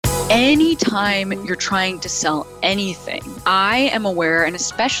Anytime you're trying to sell anything, I am aware, and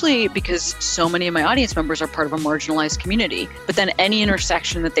especially because so many of my audience members are part of a marginalized community, but then any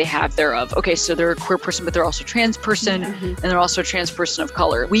intersection that they have thereof. Okay, so they're a queer person, but they're also a trans person, and they're also a trans person of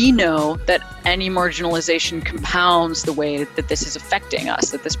color. We know that any marginalization compounds the way that this is affecting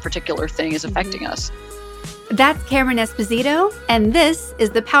us, that this particular thing is affecting us. That's Cameron Esposito, and this is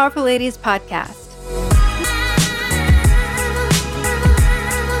the Powerful Ladies Podcast.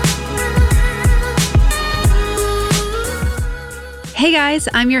 Hey guys,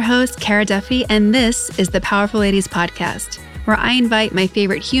 I'm your host, Cara Duffy, and this is the Powerful Ladies Podcast, where I invite my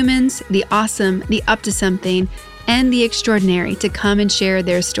favorite humans, the awesome, the up to something, and the extraordinary to come and share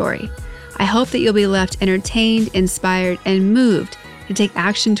their story. I hope that you'll be left entertained, inspired, and moved to take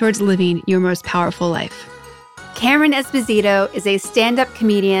action towards living your most powerful life. Cameron Esposito is a stand-up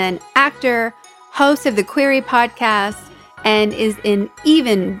comedian, actor, host of the Queery podcast, and is an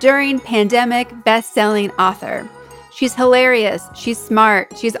even during pandemic best-selling author. She's hilarious, she's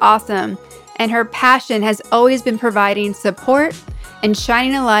smart, she's awesome, and her passion has always been providing support and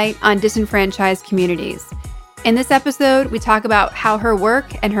shining a light on disenfranchised communities. In this episode, we talk about how her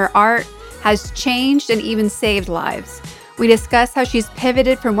work and her art has changed and even saved lives. We discuss how she's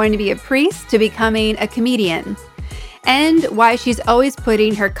pivoted from wanting to be a priest to becoming a comedian, and why she's always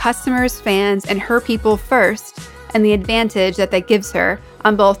putting her customers, fans, and her people first, and the advantage that gives her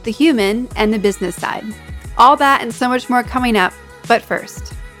on both the human and the business side. All that and so much more coming up, but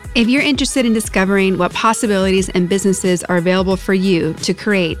first. If you're interested in discovering what possibilities and businesses are available for you to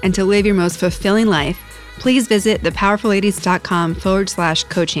create and to live your most fulfilling life, please visit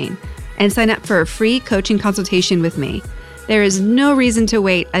thepowerfulladies.com/coaching and sign up for a free coaching consultation with me. There is no reason to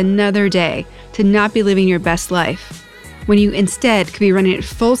wait another day to not be living your best life, when you instead could be running at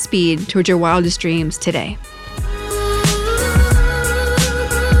full speed towards your wildest dreams today.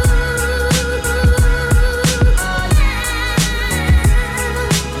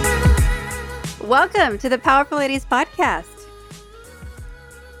 Welcome to the Powerful Ladies Podcast.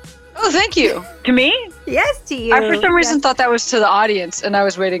 Oh, thank you. To me? Yes, to you. I, for some reason, thought that was to the audience, and I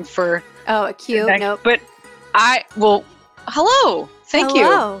was waiting for... Oh, a cue? Nope. But hello. Thank you.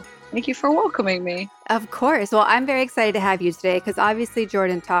 Hello. Thank you for welcoming me. Of course. Well, I'm very excited to have you today because obviously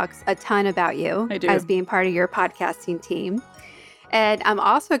Jordan talks a ton about you as being part of your podcasting team. And I'm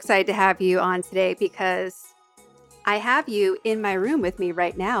also excited to have you on today because I have you in my room with me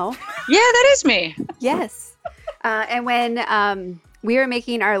right now. Yeah, that is me. Yes. And when we were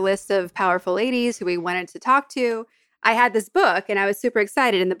making our list of powerful ladies who we wanted to talk to, I had this book and I was super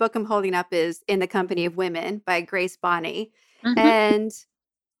excited. And the book I'm holding up is In the Company of Women by Grace Bonney. Mm-hmm. And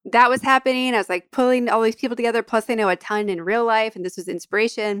that was happening. I was like pulling all these people together. Plus, I know a ton in real life, and this was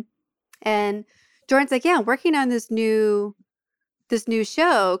inspiration. And Jordan's like, yeah, I'm working on this new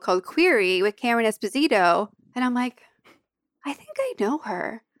show called Queery with Cameron Esposito. And I'm like, I think I know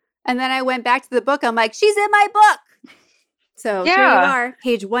her. And then I went back to the book. I'm like, she's in my book. So Here you are,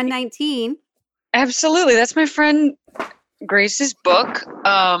 page 119. Absolutely. That's my friend Grace's book.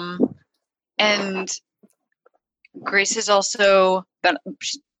 And Grace has also been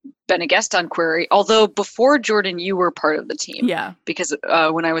a guest on Queery. Although before Jordan, you were part of the team. Yeah. Because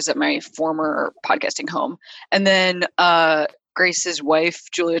when I was at my former podcasting home. And then Grace's wife,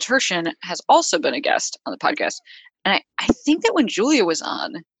 Julia Turshen, has also been a guest on the podcast. And I think that when Julia was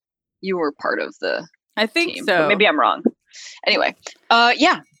on, you were part of the team. So. But maybe I'm wrong. Anyway,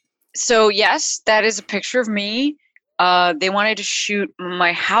 yeah. So yes, that is a picture of me. They wanted to shoot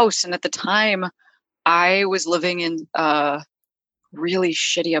my house. And at the time, I was living in a really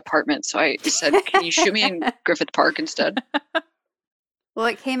shitty apartment. So I said, can you shoot me in Griffith Park instead? Well,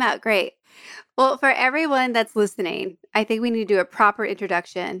 it came out great. Well, for everyone that's listening, I think we need to do a proper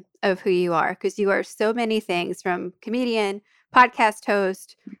introduction of who you are, because you are so many things, from comedian, podcast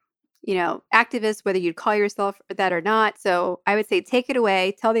host, activist, whether you'd call yourself that or not. So I would say take it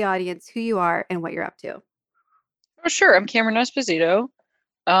away, tell the audience who you are and what you're up to. Oh, sure. I'm Cameron Esposito.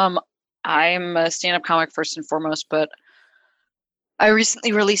 I'm a stand-up comic first and foremost, but I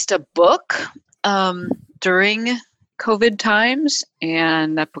recently released a book during COVID times,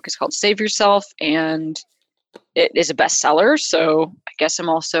 and that book is called Save Yourself, and it is a bestseller. So I guess I'm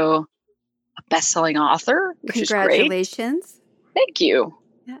also a best-selling author, which is great. Congratulations. Thank you.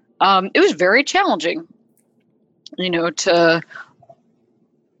 Yeah. It was very challenging, to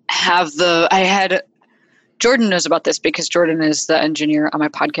have Jordan knows about this because Jordan is the engineer on my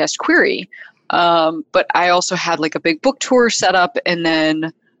podcast Queery. But I also had like a big book tour set up, and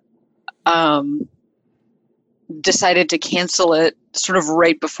then decided to cancel it sort of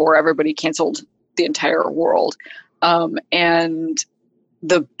right before everybody canceled the entire world. And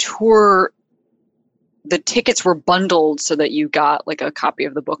the tickets were bundled so that you got like a copy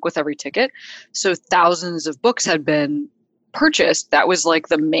of the book with every ticket. So thousands of books had been purchased. That was like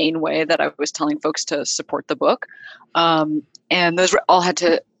the main way that I was telling folks to support the book. And those all had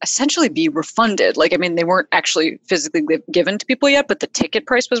to essentially be refunded. Like, I mean, they weren't actually physically given to people yet, but the ticket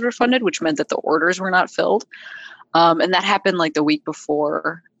price was refunded, which meant that the orders were not filled. And that happened like the week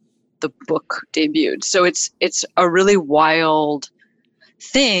before the book debuted. So it's a really wild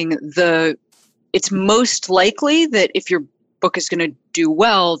thing. It's most likely that if your book is going to do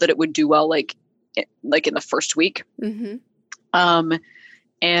well, that it would do well like in the first week. Mm-hmm.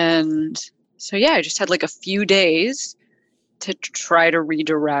 And so, yeah, I just had like a few days to try to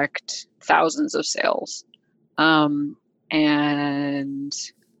redirect thousands of sales. And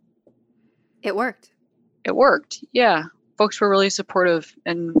it worked. It worked. Yeah. Folks were really supportive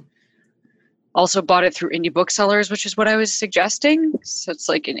and also bought it through indie booksellers, which is what I was suggesting. So it's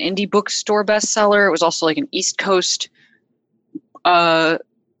like an indie bookstore bestseller. It was also like an East Coast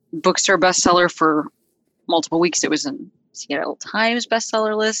bookstore bestseller for multiple weeks. It was in Seattle Times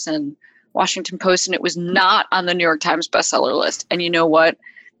bestseller list and Washington Post, and it was not on the New York Times bestseller list. And you know what?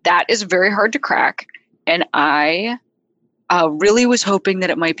 That is very hard to crack. And I really was hoping that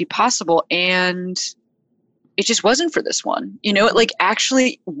it might be possible. And it just wasn't for this one. You know, it like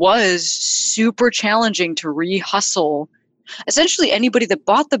actually was super challenging to re-hustle. Essentially, anybody that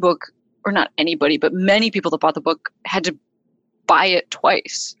bought the book, or not anybody, but many people that bought the book had to buy it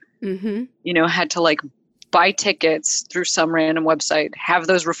twice. Mm-hmm. You know, had to like buy tickets through some random website, have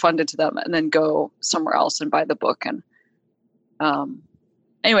those refunded to them, and then go somewhere else and buy the book. And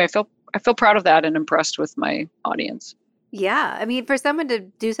anyway, I feel proud of that and impressed with my audience. Yeah. I mean, for someone to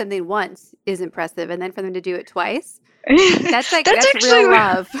do something once is impressive. And then for them to do it twice, that's actually real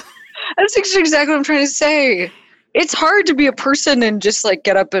love. That's actually exactly what I'm trying to say. It's hard to be a person and just like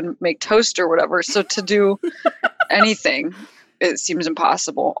get up and make toast or whatever. So to do anything, it seems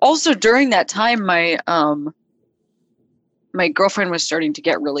impossible. Also, during that time, my girlfriend was starting to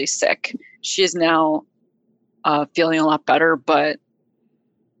get really sick. She is now feeling a lot better, but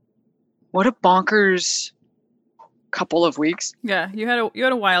what a bonkers couple of weeks. Yeah, you had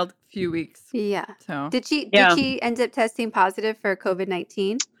a wild few weeks. Yeah. So did she end up testing positive for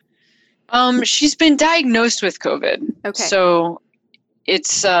COVID-19? She's been diagnosed with COVID. Okay. So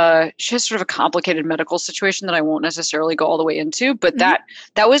it's she has sort of a complicated medical situation that I won't necessarily go all the way into, but that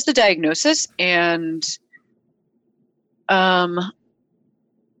was the diagnosis. And you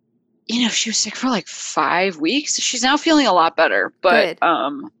know, she was sick for like 5 weeks. She's now feeling a lot better, but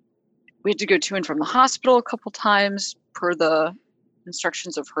we had to go to and from the hospital a couple times per the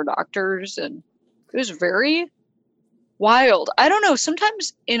instructions of her doctors, and it was very wild. I don't know.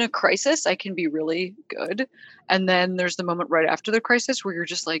 Sometimes in a crisis, I can be really good. And then there's the moment right after the crisis where you're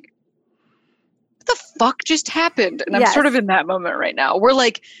just like, what the fuck just happened? And I'm sort of in that moment right now. Where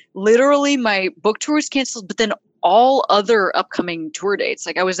like literally my book tour was canceled, but then all other upcoming tour dates.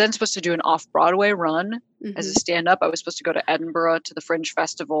 Like I was then supposed to do an off-Broadway run as a stand-up. I was supposed to go to Edinburgh to the Fringe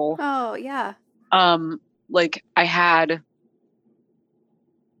Festival. Oh, yeah. Like I had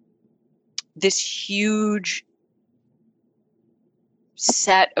this huge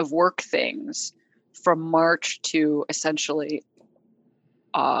set of work things from March to essentially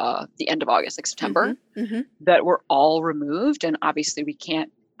the end of August, like September, that were all removed. And obviously we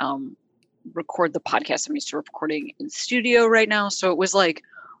can't record the podcast I'm used to recording in the studio right now. So it was like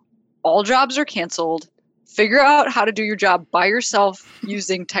all jobs are canceled. Figure out how to do your job by yourself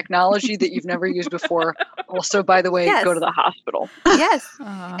using technology that you've never used before. Also, by the way, go to the hospital. Yes.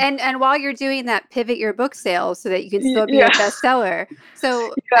 And while you're doing that, pivot your book sales so that you can still be a bestseller.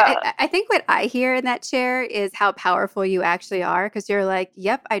 So I think what I hear in that share is how powerful you actually are, because you're like,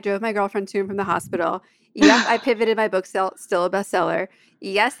 yep, I drove my girlfriend to and from the hospital. Yep, I pivoted my book still a bestseller.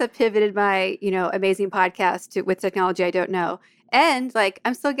 Yes, I pivoted my, amazing podcast with technology I don't know. And like,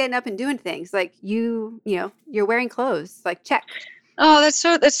 I'm still getting up and doing things like you're wearing clothes, like check. Oh,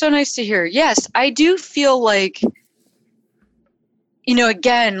 that's so nice to hear. Yes, I do feel like,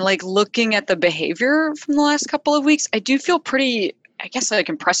 again, like looking at the behavior from the last couple of weeks, I do feel pretty, I guess, like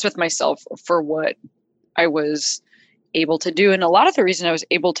impressed with myself for what I was able to do. And a lot of the reason I was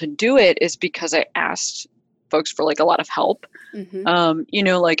able to do it is because I asked folks for like a lot of help.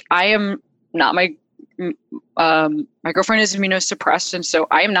 Like I am not my girlfriend is immunosuppressed, and so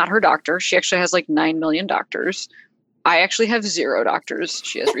I am not her doctor. She actually has like 9 million doctors. I actually have 0 doctors,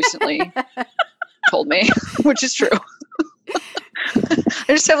 she has recently told me, which is true. I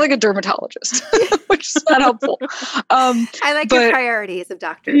just have like a dermatologist, which is not helpful. I like your priorities of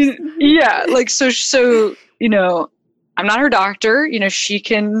doctors. Yeah, like so I'm not her doctor. You know, she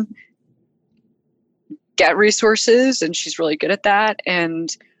can get resources and she's really good at that.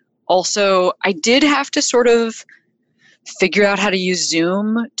 And also, I did have to sort of figure out how to use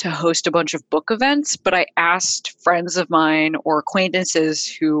Zoom to host a bunch of book events, but I asked friends of mine or acquaintances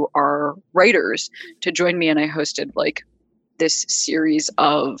who are writers to join me, and I hosted like this series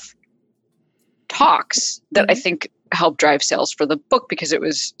of talks that I think helped drive sales for the book because it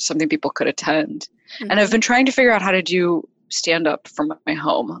was something people could attend. And I've been trying to figure out how to do stand-up from my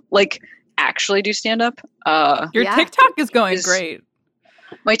home, like actually do stand-up. Your TikTok is going great.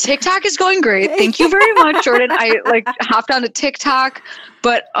 My TikTok is going great. Thank you very much, Jordan. I like hopped onto TikTok,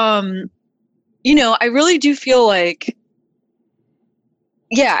 but you know, I really do feel like,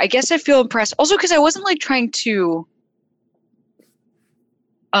 yeah, I guess I feel impressed. Also, because I wasn't like trying to.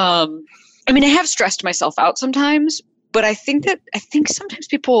 I mean, I have stressed myself out sometimes, but I think sometimes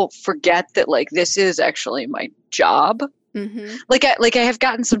people forget that like this is actually my job. Like I have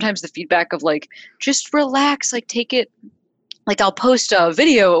gotten sometimes the feedback of like, just relax, like take it. Like I'll post a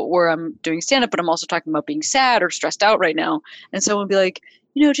video where I'm doing stand-up, but I'm also talking about being sad or stressed out right now. And someone will be like,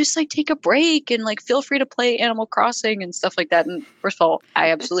 you know, just like take a break and like feel free to play Animal Crossing and stuff like that. And first of all,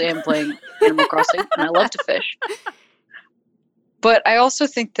 I absolutely am playing Animal Crossing and I love to fish. But I also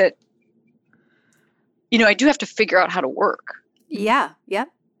think that, you know, I do have to figure out how to work. Yeah. Yeah.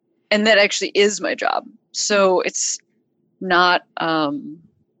 And that actually is my job. So it's not unlike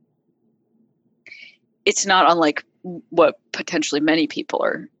what potentially many people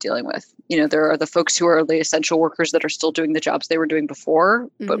are dealing with. You know, there are the folks who are the essential workers that are still doing the jobs they were doing before,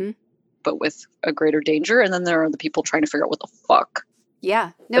 but with a greater danger. And then there are the people trying to figure out what the fuck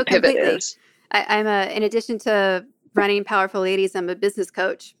the pivot is. I'm in addition to running Powerful Ladies, I'm a business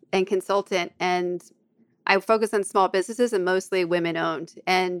coach and consultant, and I focus on small businesses and mostly women owned.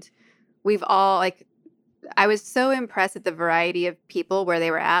 And we've all like, I was so impressed at the variety of people where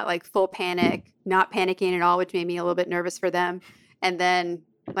they were at, like full panic, not panicking at all, which made me a little bit nervous for them. And then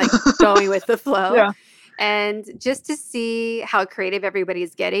like going with the flow. Yeah. And just to see how creative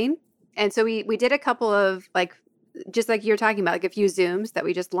everybody's getting. And so we did a couple of like, just like you're talking about, like a few Zooms that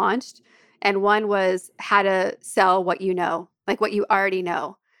we just launched. And one was how to sell what you know, like what you already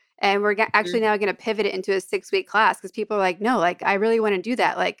know. And we're actually now going to pivot it into a 6-week class because people are like, no, like I really want to do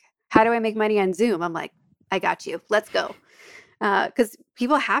that. Like, how do I make money on Zoom? I'm like, I got you. Let's go. Because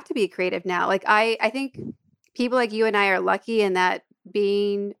people have to be creative now. Like I think people like you and I are lucky in that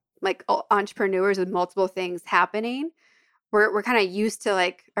being like entrepreneurs with multiple things happening, we're kind of used to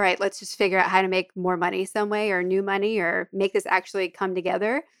like, all right, let's just figure out how to make more money some way or new money or make this actually come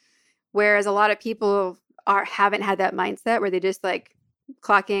together. Whereas a lot of people haven't had that mindset where they just like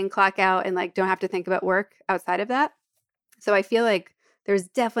clock in, clock out, and like don't have to think about work outside of that. So I feel like there's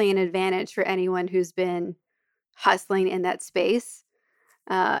definitely an advantage for anyone who's been hustling in that space.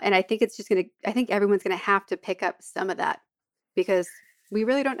 And I think I think everyone's going to have to pick up some of that because we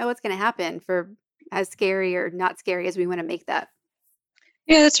really don't know what's going to happen for as scary or not scary as we want to make that.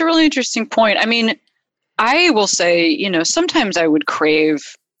 Yeah, that's a really interesting point. I mean, I will say, you know, sometimes I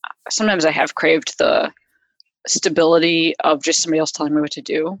have craved the stability of just somebody else telling me what to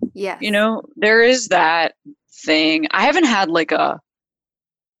do. Yeah. You know, there is that thing. I haven't had like a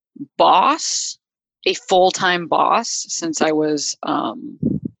full-time boss since I was, I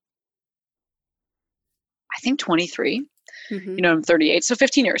think 23. You know, I'm 38, so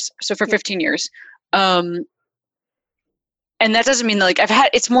 15 years. So for 15 years. And that doesn't mean like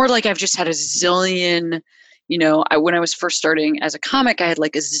it's more like I've just had a zillion, you know, when I was first starting as a comic, I had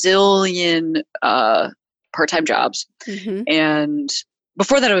like a zillion part-time jobs. And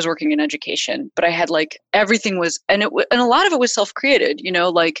before that I was working in education, but I had like everything was, and a lot of it was self-created, you know,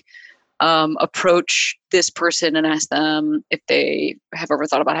 like approach this person and ask them if they have ever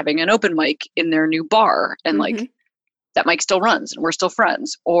thought about having an open mic in their new bar. And like, that mic still runs and we're still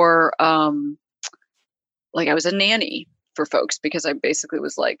friends. Or like I was a nanny for folks because I basically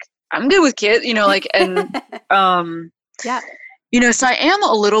was like, I'm good with kids, you know, like, and yeah, you know, so I am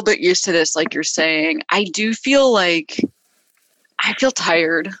a little bit used to this, like you're saying. I do feel like I feel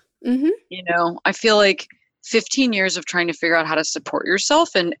tired. You know, I feel like 15 years of trying to figure out how to support yourself.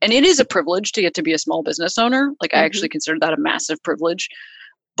 And it is a privilege to get to be a small business owner. Like I actually consider that a massive privilege,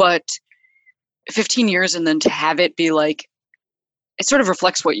 but 15 years and then to have it be like, it sort of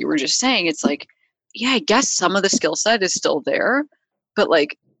reflects what you were just saying. It's like, yeah, I guess some of the skill set is still there, but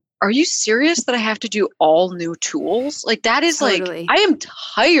like, are you serious that I have to do all new tools? Like that is totally. Like, I am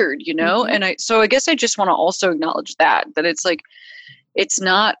tired, you know? And so I guess I just want to also acknowledge that it's like, it's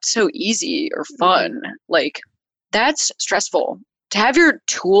not so easy or fun. Like that's stressful to have your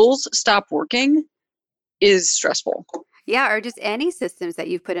tools stop working. is stressful. Yeah, or just any systems that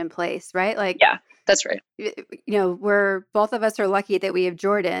you've put in place, right? Like, yeah, that's right. We're both of us are lucky that we have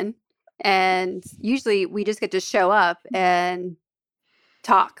Jordan, and usually we just get to show up and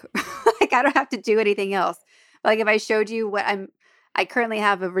talk. Like, I don't have to do anything else. Like, if I showed you what I currently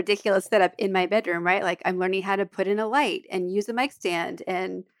have a ridiculous setup in my bedroom, right? Like, I'm learning how to put in a light and use a mic stand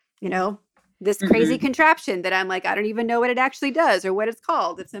and, this crazy contraption that I'm like, I don't even know what it actually does or what it's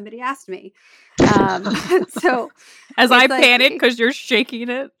called if somebody asked me. So as I panic because you're shaking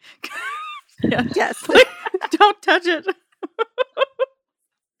it. Yeah. Yes. Don't touch it.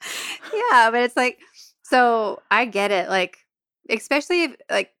 Yeah, but it's like, so I get it. Like, especially if,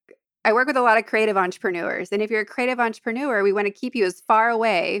 like, I work with a lot of creative entrepreneurs. And if you're a creative entrepreneur, we want to keep you as far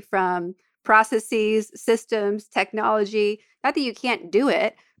away from processes, systems, technology. Not that you can't do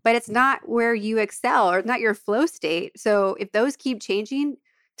it, but it's not where you excel or not your flow state. So if those keep changing,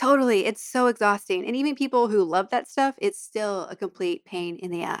 totally, it's so exhausting. And even people who love that stuff, it's still a complete pain in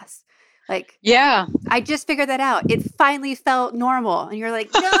the ass. Like, yeah, I just figured that out. It finally felt normal. And you're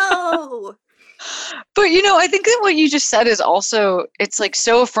like, no. But, I think that what you just said is also, it's like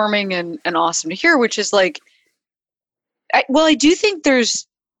so affirming and awesome to hear, which is like, I do think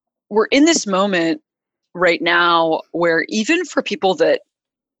we're in this moment right now where even for people that,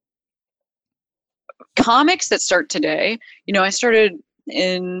 comics that start today, I started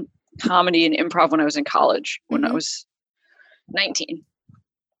in comedy and improv when I was in college, when I was 19.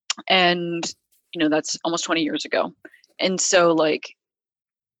 And, that's almost 20 years ago. And so, like,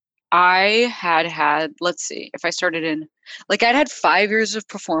 I had, let's see, if I started in, like, I'd had 5 years of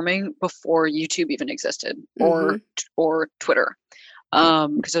performing before YouTube even existed or Twitter,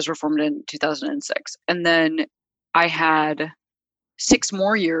 because I was reformed in 2006. And then I had 6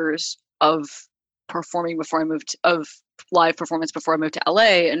 more years of performing of live performance before I moved to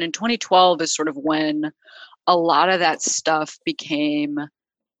LA. And in 2012 is sort of when a lot of that stuff it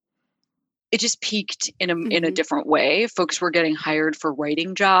just peaked in a different way. Folks were getting hired for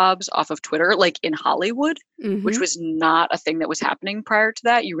writing jobs off of Twitter, like in Hollywood, which was not a thing that was happening prior to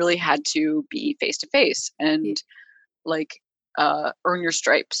that. You really had to be face to face and like earn your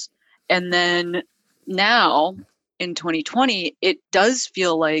stripes. And then now in 2020, it does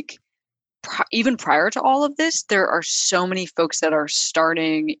feel like even prior to all of this, there are so many folks that are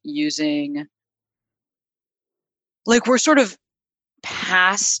starting using, like, we're sort of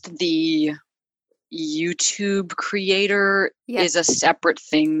past the YouTube creator is a separate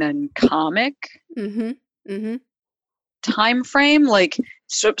thing than comic time frame. Like,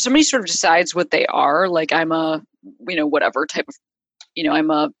 so somebody sort of decides what they are. Like, I'm a, whatever type of,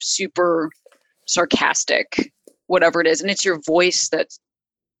 I'm a super sarcastic, whatever it is. And it's your voice that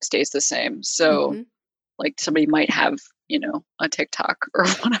stays the same. So like somebody might have, a TikTok or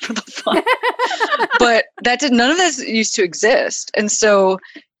whatever the fuck. But none of this used to exist. And so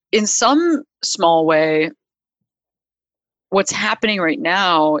in some small way, what's happening right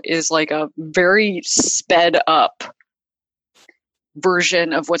now is like a very sped up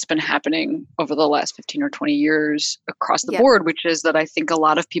version of what's been happening over the last 15 or 20 years across the board, which is that I think a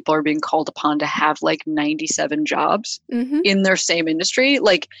lot of people are being called upon to have like 97 jobs in their same industry.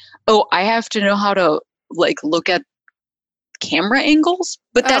 Like, oh, I have to know how to like look at camera angles,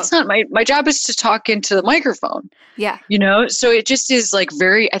 but that's not my job is to talk into the microphone. Yeah. So it just is like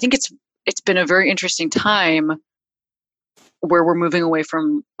I think it's been a very interesting time where we're moving away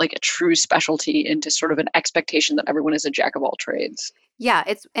from like a true specialty into sort of an expectation that everyone is a jack of all trades. Yeah,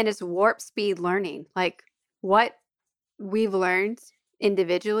 it's warp speed learning. Like, what we've learned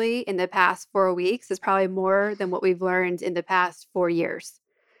individually in the past 4 weeks is probably more than what we've learned in the past 4 years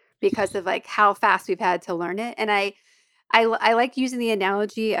because of like how fast we've had to learn it. And I like using the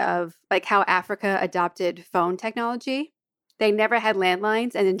analogy of like how Africa adopted phone technology. They never had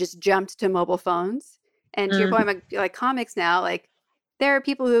landlines and then just jumped to mobile phones. And to your point, like comics now, like there are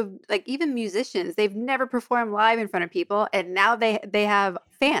people who like even musicians, they've never performed live in front of people, and now they have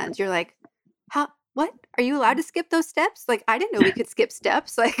fans. You're like, what? Are you allowed to skip those steps? Like, I didn't know we could skip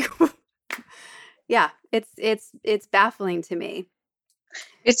steps. Like, yeah, it's baffling to me.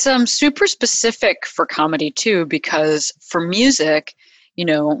 It's super specific for comedy too, because for music,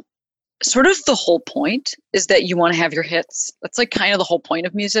 sort of the whole point is that you want to have your hits. That's like kind of the whole point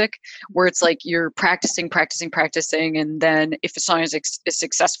of music, where it's like you're practicing, and then if a song is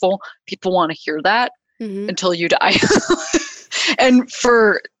successful, people want to hear that until you die. And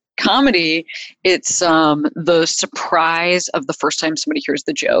for comedy, it's the surprise of the first time somebody hears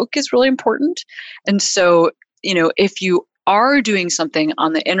the joke is really important. And so, if you are doing something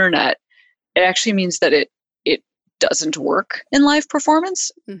on the internet, it actually means that it doesn't work in live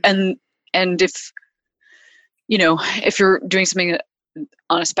performance. And if if you're doing something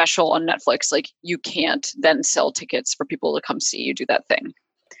on a special on Netflix, like you can't then sell tickets for people to come see you do that thing.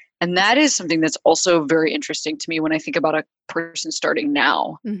 And that is something that's also very interesting to me when I think about a person starting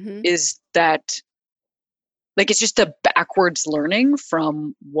now, is that like it's just the backwards learning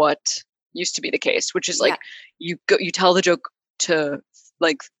from what used to be the case, which is like you tell the joke to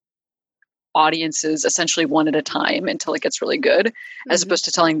like audiences essentially one at a time until it gets really good, as opposed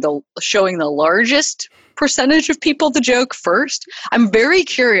to showing the largest percentage of people the joke first. I'm very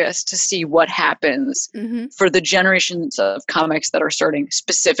curious to see what happens for the generations of comics that are starting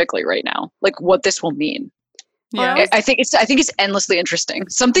specifically right now, like what this will mean. Yeah. I think it's endlessly interesting.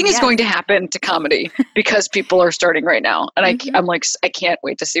 Something is going to happen to comedy because people are starting right now, and I'm like, I can't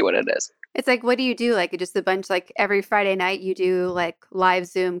wait to see what it is. It's like, what do you do? Like just a bunch, like every Friday night you do like live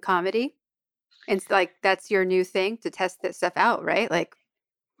Zoom comedy. And it's like, that's your new thing to test this stuff out, right? Like,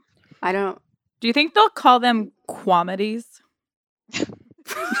 I don't. Do you think they'll call them quamedies?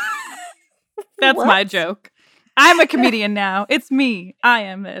 That's my joke. I'm a comedian now. It's me. I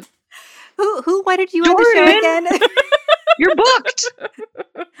am it. Who wanted you on the show again? You're booked.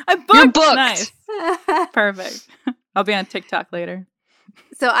 I'm booked. You're booked. Nice. Perfect. I'll be on TikTok later.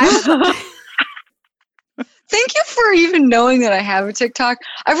 So I Thank you for even knowing that I have a TikTok.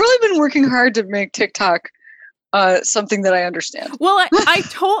 I've really been working hard to make TikTok something that I understand. Well,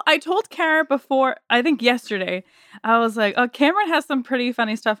 I told Kara before, I think yesterday, I was like, oh, Cameron has some pretty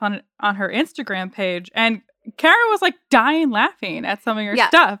funny stuff on her Instagram page. And Kara was like dying laughing at some of your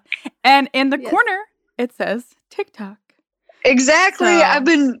stuff. And in the corner, it says TikTok. Exactly. So, I've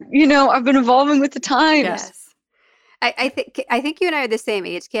been evolving with the times. Yes. I think you and I are the same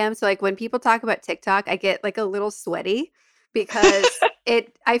age, Cam. So like when people talk about TikTok, I get like a little sweaty because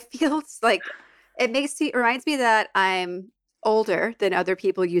I feel like it reminds me that I'm older than other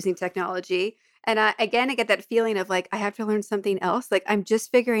people using technology. And I get that feeling of like, I have to learn something else. Like I'm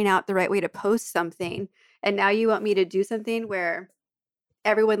just figuring out the right way to post something. And now you want me to do something where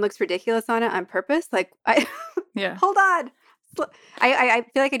everyone looks ridiculous on it on purpose. Like, hold on. I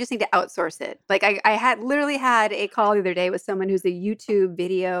feel like I just need to outsource it. Like I had literally had a call the other day with someone who's a YouTube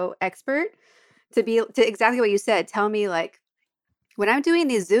video expert to exactly what you said. Tell me like when I'm doing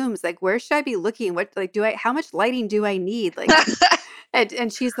these Zooms, like where should I be looking? What like how much lighting do I need? Like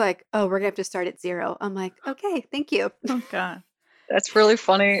and she's like, oh, we're gonna have to start at 0. I'm like, okay, thank you. Oh God. That's really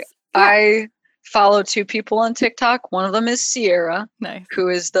funny. Yeah. I follow 2 people on TikTok. One of them is Sierra, who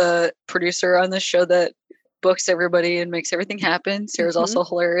is the producer on the show that books everybody and makes everything happen. Sarah's also a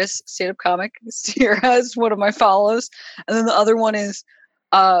hilarious stand-up comic. Sierra is one of my follows. And then the other one is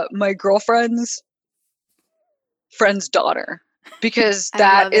my girlfriend's friend's daughter. Because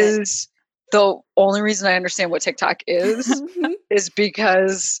that is the only reason I understand what TikTok is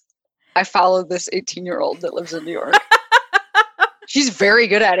because I follow this 18-year-old that lives in New York. She's very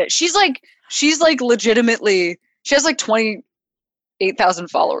good at it. She's like legitimately, she has like 28,000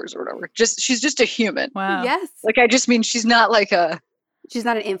 followers or whatever. She's just a human. Wow. Yes. Like, I just mean she's not like she's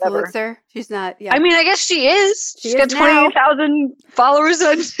not an influencer. Whatever. She's not. Yeah. I mean, I guess she is. She's got 28,000 followers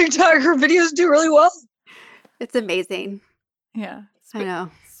on TikTok. Her videos do really well. It's amazing. Yeah. I know.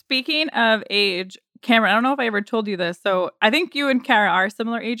 Speaking of age, Cameron, I don't know if I ever told you this. So I think you and Kara are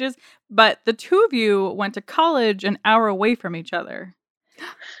similar ages, but the 2 of you went to college an hour away from each other.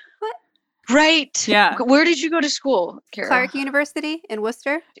 What? Right. Yeah. Where did you go to school, Kara? Clark University in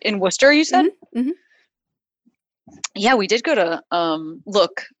Worcester. In Worcester, you said? Mm-hmm. Yeah, we did go to,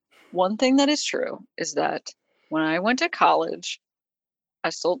 look, one thing that is true is that when I went to college, I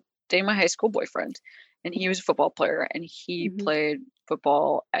still dated my high school boyfriend, and he was a football player, and he played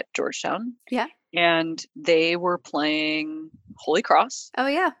football at Georgetown. Yeah. And they were playing Holy Cross. Oh,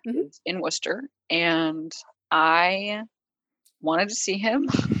 yeah. In Worcester. And I wanted to see him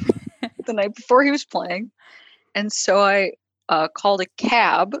the night before he was playing. And so I called a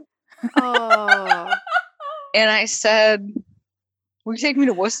cab. Oh. And I said, will you take me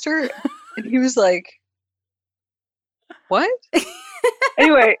to Worcester? And he was like, what?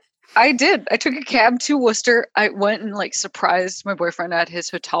 Anyway, I did. I took a cab to Worcester. I went and like surprised my boyfriend at his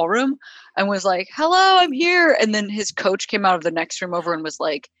hotel room and was like, hello, I'm here. And then his coach came out of the next room over and was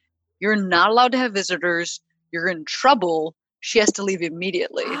like, you're not allowed to have visitors. You're in trouble. She has to leave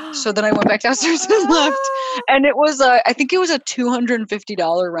immediately. So then I went back downstairs and left. And it was, I think it was a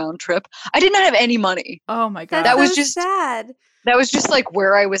 $250 round trip. I did not have any money. Oh my God. That was so just sad. That was just like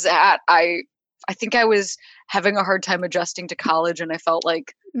where I was at. I think I was having a hard time adjusting to college, and I felt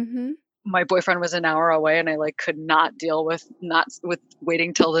like my boyfriend was an hour away, and I like could not deal with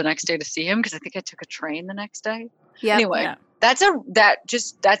waiting till the next day to see him, because I think I took a train the next day. Yep. Anyway, that's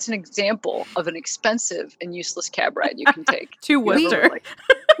an example of an expensive and useless cab ride you can take to Worcester.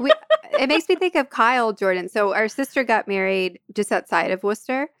 It makes me think of Kyle Jordan. So our sister got married just outside of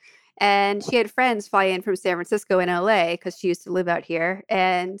Worcester, and she had friends fly in from San Francisco and LA because she used to live out here.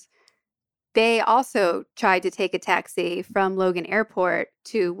 And they also tried to take a taxi from Logan Airport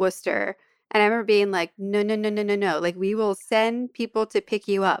to Worcester. And I remember being like, no. Like, we will send people to pick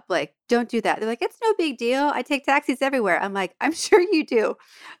you up. Like, don't do that. They're like, it's no big deal. I take taxis everywhere. I'm like, I'm sure you do.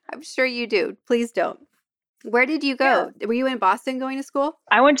 Please don't. Where did you go? Yeah. Were you in Boston going to school?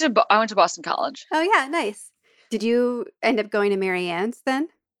 I went to Boston College. Oh, yeah. Nice. Did you end up going to Marianne's then?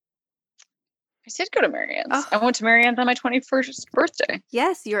 I did go to Marianne's. Oh. I went to Marianne's on my 21st birthday.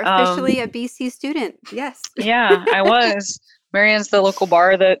 Yes, you're officially a BC student. Yes. Yeah, I was. Marianne's the local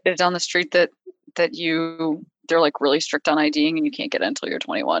bar that is on the street that they're like really strict on IDing and you can't get in until you're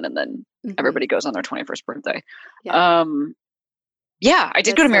 21, and then everybody goes on their 21st birthday. Yeah, I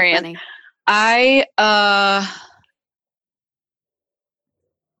did go to Marianne. I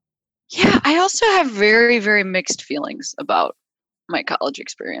also have very, very mixed feelings about my college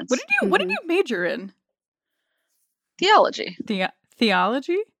experience. What did you major in? Theology.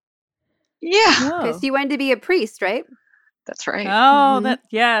 Theology? Yeah. Because you wanted to be a priest, right? That's right. Oh,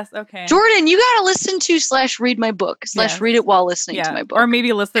 yes. Okay. Jordan, you got to listen to / read my book / read it while listening to my book. Or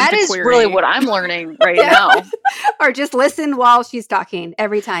maybe listen to Query. That is really what I'm learning right now. Or just listen while she's talking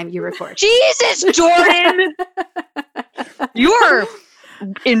every time you record. Jesus, Jordan! You're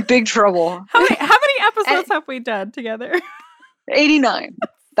in big trouble. How many episodes have we done together?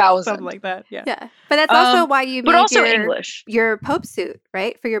 89,000. Something like that, yeah. Yeah. But that's also why you made English. Your Pope suit,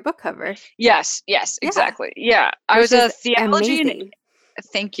 right? For your book cover. Yes, exactly. Yeah. I was a theology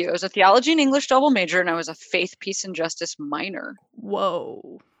thank you. I was a theology and English double major, and I was a faith, peace, and justice minor.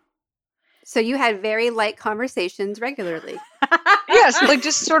 Whoa. So you had very light conversations regularly. Yes, like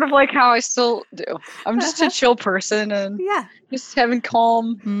just sort of like how I still do. I'm just a chill person and just having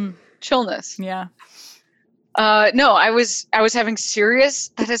calm chillness. Yeah. No, I was having serious,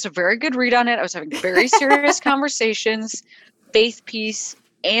 that is a very good read on it. I was having very serious conversations, faith, peace,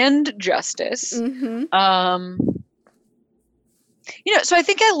 and justice. So I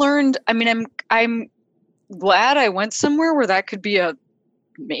think I learned, I'm glad I went somewhere where that could be a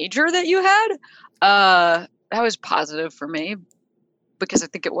major that you had. That was positive for me because I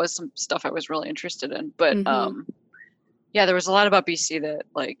think it was some stuff I was really interested in. But there was a lot about BC that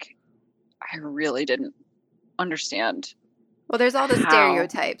like I really didn't understand. Well, there's all the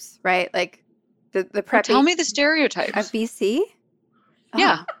stereotypes, right? Like the prepping. Tell me the stereotypes of BC.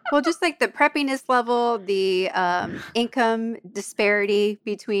 Yeah. Well, just like the preppiness level, the income disparity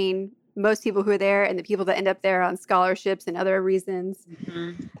between most people who are there and the people that end up there on scholarships and other reasons.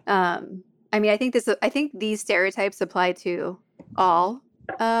 I think these stereotypes apply to all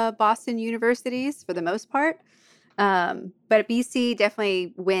Boston universities for the most part. But BC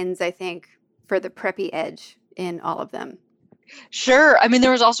definitely wins, I think, for the preppy edge in all of them. Sure. I mean,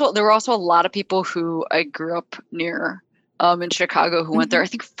 there were also a lot of people who I grew up near in Chicago who went there. I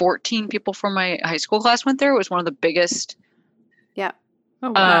think 14 people from my high school class went there. It was one of the biggest. Yeah.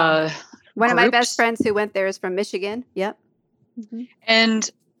 Oh, wow. One of my best friends who went there is from Michigan. Yep. And,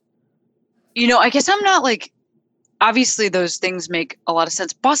 I guess I'm not like, obviously those things make a lot of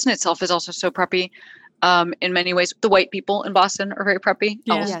sense. Boston itself is also so preppy. In many ways, the white people in Boston are very preppy.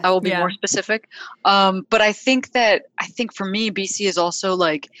 I will be more specific. But I think for me, BC is also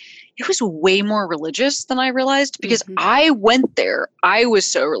like, it was way more religious than I realized because I went there. I was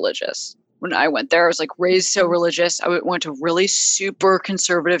so religious when I went there. I was like raised so religious. I went to really super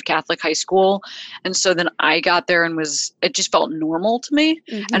conservative Catholic high school. And so then I got there and it just felt normal to me.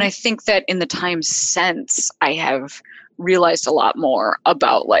 And I think that in the time since I have realized a lot more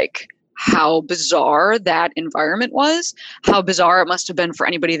about like, how bizarre that environment was, how bizarre it must have been for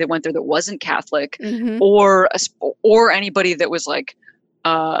anybody that went there that wasn't Catholic, or anybody that was like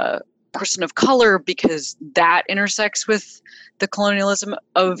a person of color, because that intersects with the colonialism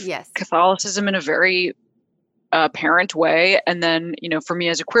of Catholicism in a very apparent way. And then, for me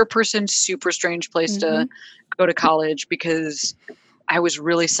as a queer person, super strange place to go to college because I was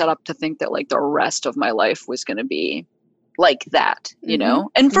really set up to think that like the rest of my life was going to be like that,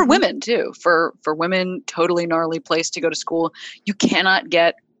 and for women too, for women, totally gnarly place to go to school. You cannot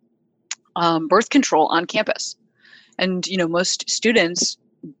get birth control on campus. And, most students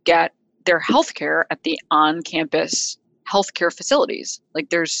get their healthcare at the on-campus healthcare facilities. Like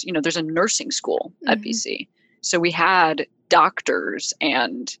there's a nursing school at BC. So we had doctors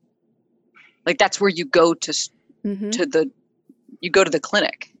and like, that's where you go to, you go to the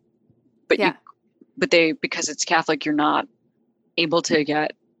clinic, but because it's Catholic, you're not able to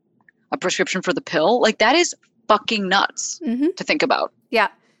get a prescription for the pill. Like, that is fucking nuts to think about. Yeah.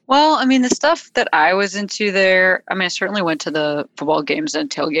 Well, I mean, the stuff that I was into there, I mean, I certainly went to the football games and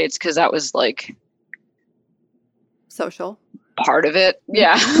tailgates because that was like social part of it.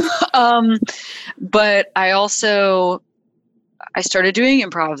 Yeah. But I started doing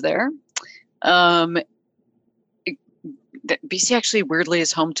improv there. BC actually weirdly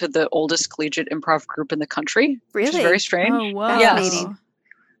is home to the oldest collegiate improv group in the country. Really? Which is very strange. Oh, wow. Yes.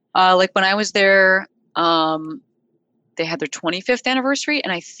 Like when I was there, they had their 25th anniversary,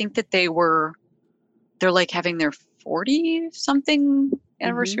 and I think that they're like having their 40 something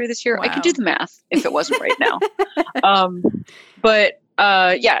anniversary this year. Wow. I could do the math if it wasn't right now.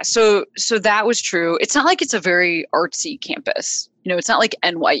 Yeah, so that was true. It's not like it's a very artsy campus. It's not like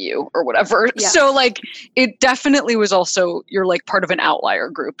NYU or whatever. Yeah. So like it definitely was also, you're like part of an outlier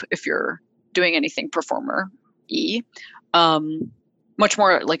group if you're doing anything performer-y. Much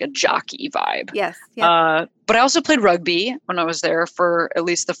more like a jockey vibe. Yes. Yeah. But I also played rugby when I was there for at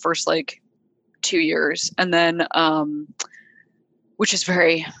least the first like 2 years. And then, that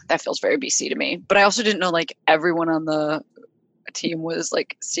feels very BC to me. But I also didn't know like everyone on the team was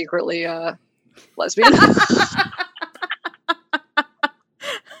like secretly lesbian.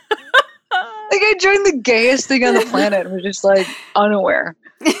 Like I joined the gayest thing on the planet and was just like unaware.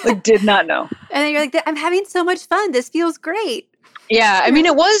 Like did not know. And then you're like, I'm having so much fun. This feels great. Yeah, I mean,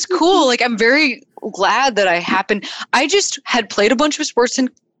 it was cool. Like, I'm very glad that I just had played a bunch of sports in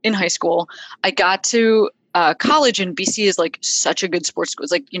high school. I got to college, and BC is like such a good sports school.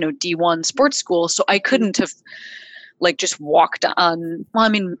 It's like, D1 sports school. So I couldn't have like just walked on, well, I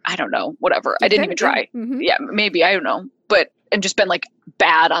mean, I don't know, whatever. I didn't even try. Mm-hmm. Yeah, maybe, I don't know. And just been like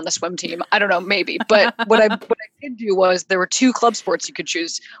bad on the swim team. I don't know, maybe. But what I did do was there were 2 club sports you could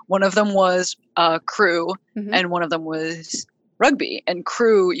choose. One of them was crew, and one of them was rugby. And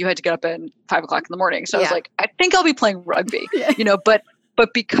crew, you had to get up at 5 o'clock in the morning. So I was like, I think I'll be playing rugby,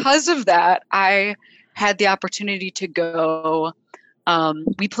 but because of that, I had the opportunity to go,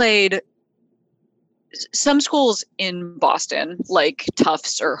 we played some schools in Boston, like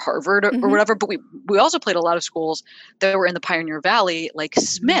Tufts or Harvard or whatever, but we also played a lot of schools that were in the Pioneer Valley, like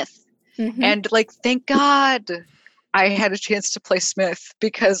Smith. And like, thank God I had a chance to play Smith,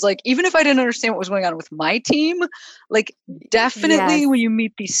 because like, even if I didn't understand what was going on with my team, like definitely when you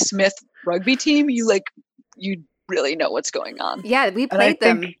meet the Smith rugby team, you really know what's going on. Yeah, we played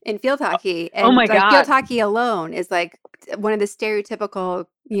them in field hockey. And oh my God. Field hockey alone is like one of the stereotypical,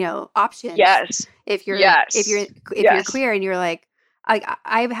 options. Yes. If you're queer and you're like, I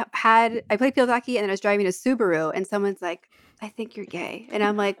played field hockey and then I was driving a Subaru and someone's like, I think you're gay. And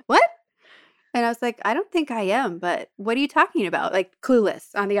I'm like, what? And I was like, I don't think I am, but what are you talking about? Like clueless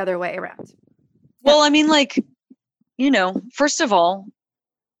on the other way around. Well, I mean, like, first of all,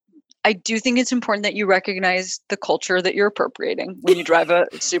 I do think it's important that you recognize the culture that you're appropriating when you drive a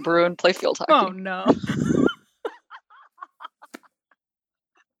Subaru and play field hockey. Oh, no.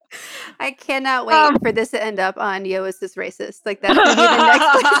 I cannot wait for this to end up on Yo, Is This Racist? Like that's gonna be the next.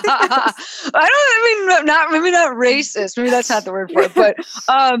 Maybe not racist. Maybe that's not the word for it.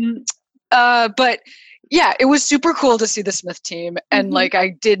 But yeah, it was super cool to see the Smith team, and like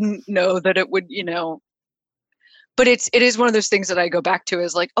I didn't know that it would, But it is one of those things that I go back to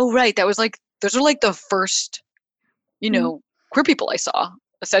is like, oh right, that was like those are like the first, queer people I saw.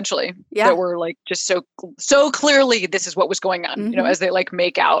 Essentially, that were like just so clearly this is what was going on, as they like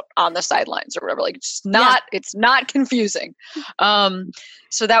make out on the sidelines or whatever. Like it's not confusing.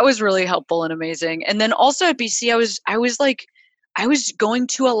 So that was really helpful and amazing. And then also at BC, I was going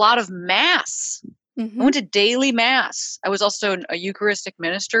to a lot of mass. I went to daily mass. I was also a Eucharistic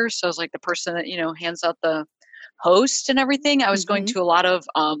minister, so I was like the person that hands out the host and everything. I was going to a lot of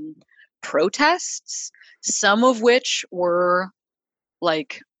protests, some of which were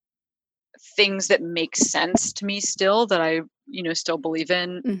like things that make sense to me still, that I, still believe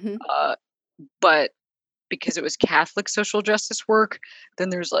in. But because it was Catholic social justice work,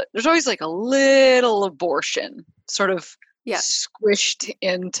 then there's always like a little abortion sort of squished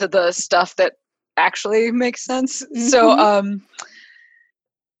into the stuff that actually makes sense. So,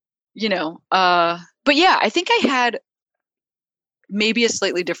 but yeah, I think I had maybe a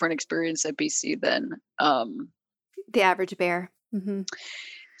slightly different experience at BC than the average bear.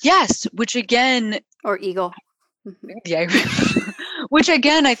 Yes, which again, or eagle. Yeah, which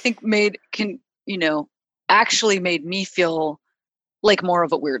again I think actually made me feel like more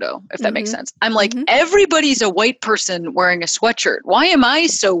of a weirdo, if that makes sense. I'm like, everybody's a white person wearing a sweatshirt. Why am I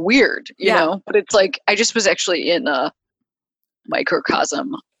so weird? You know? But it's like I just was actually in a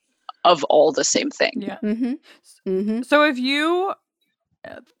microcosm of all the same thing. Yeah. Mm-hmm. Mm-hmm. So if you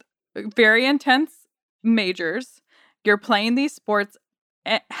very intense majors, you're playing these sports,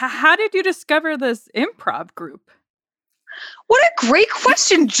 how did you discover this improv group? What a great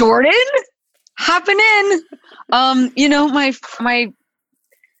question, Jordan. Hopping in.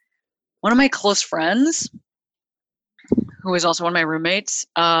 One of my close friends, who is also one of my roommates,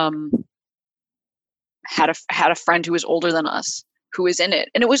 had a friend who was older than us who was in it.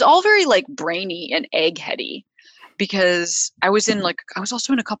 And it was all very like brainy and eggheady, because I was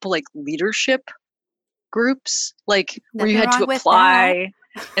also in a couple like leadership groups, like where you had to apply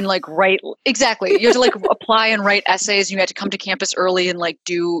and like write. Exactly. You had to like apply and write essays. And you had to come to campus early and like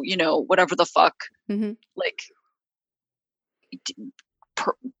do, whatever the fuck, like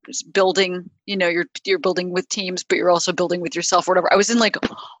building, you're building with teams, but you're also building with yourself or whatever. I was in like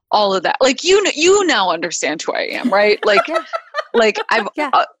all of that. Like, you now understand who I am, right? Like, like I've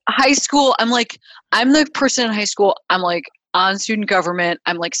high school. I'm the person in high school. I'm like on student government.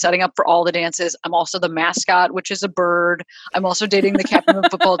 I'm like setting up for all the dances. I'm also the mascot, which is a bird. I'm also dating the captain of the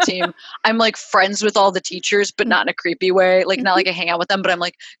football team. I'm like friends with all the teachers, but not in a creepy way. Like, not like I hang out with them, but I'm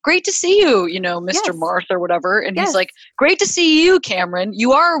like, great to see you, Mr. Marth or whatever. And he's like, great to see you, Cameron.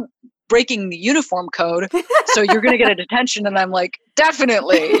 You are breaking the uniform code, so you're going to get a detention. And I'm like,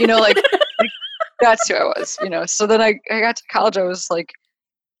 definitely, like that's who I was, So then I got to college. I was like,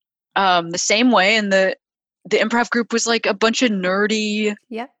 the same way. And the improv group was like a bunch of nerdy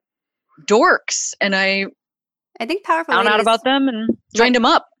dorks. And I think Powerful found out about them and joined them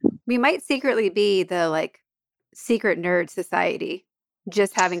up. We might secretly be the like secret nerd society,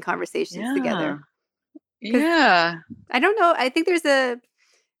 just having conversations together. Yeah. I don't know. I think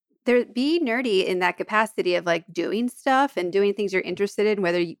be nerdy in that capacity of like doing stuff and doing things you're interested in,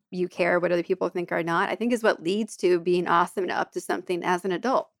 whether you care what other people think or not, I think is what leads to being awesome and up to something as an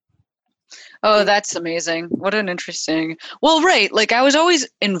adult. Oh, that's amazing. What an interesting. Well, right. Like I was always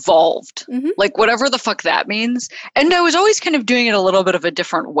involved, like whatever the fuck that means. And I was always kind of doing it a little bit of a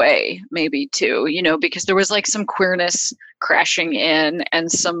different way, maybe too, because there was like some queerness crashing in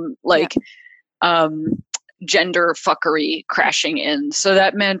and some like, gender fuckery crashing in. So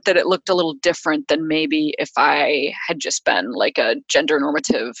that meant that it looked a little different than maybe if I had just been like a gender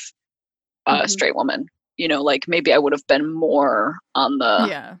normative straight woman, like maybe I would have been more on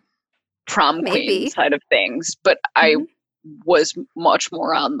the prom queen side of things, but I was much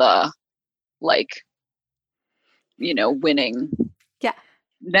more on the like, winning. Yeah.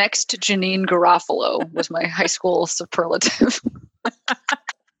 Next, Janine Garofalo was my high school superlative.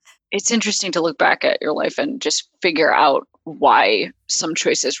 It's interesting to look back at your life and just figure out why some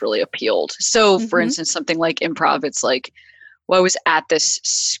choices really appealed. So for instance, something like improv, it's like, well, I was at this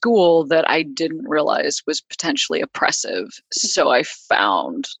school that I didn't realize was potentially oppressive. So I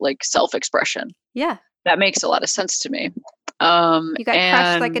found like self-expression. Yeah. That makes a lot of sense to me. You got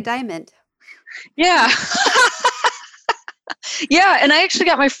crushed like a diamond. Yeah. Yeah. And I actually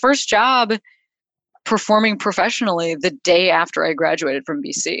got my first job performing professionally the day after I graduated from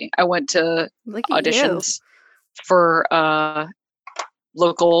BC. I went to auditions for a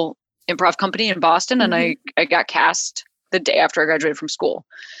local improv company in Boston, and I got cast the day after I graduated from school.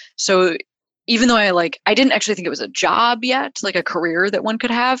 So even though I didn't actually think it was a job yet, like a career that one could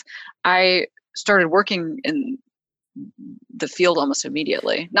have, I started working in the field almost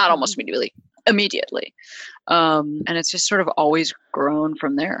immediately. Not almost immediately. And it's just sort of always grown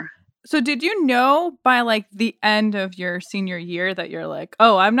from there. So did you know by like the end of your senior year that you're like,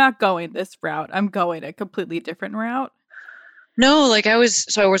 oh, I'm not going this route. I'm going a completely different route? No, like I was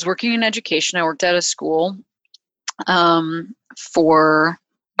working in education. I worked at a school I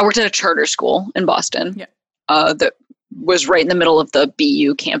worked at a charter school in Boston that was right in the middle of the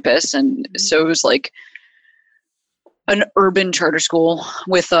BU campus. And so it was like an urban charter school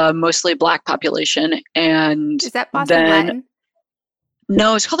with a mostly Black population. And is that Boston Latin?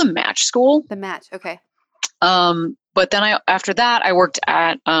 No, it's called a match school. The match, okay. But then after that, I worked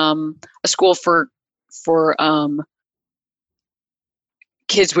at a school for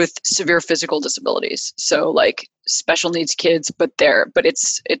kids with severe physical disabilities. So like special needs kids, but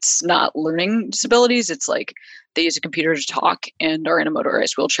it's not learning disabilities. It's like they use a computer to talk and are in a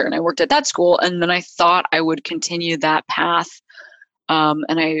motorized wheelchair. And I worked at that school, and then I thought I would continue that path. And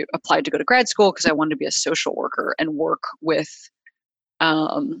I applied to go to grad school because I wanted to be a social worker and work with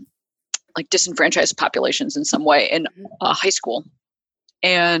like disenfranchised populations in some way in high school.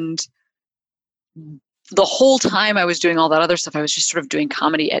 And the whole time I was doing all that other stuff, I was just sort of doing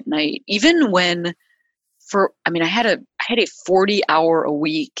comedy at night. Even when I had a 40-hour a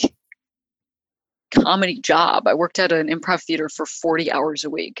week comedy job. I worked at an improv theater for 40 hours a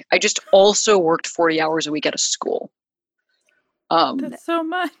week. I just also worked 40 hours a week at a school. That's so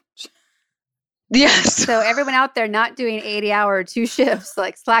much. Yes. So everyone out there not doing 80-hour 2 shifts,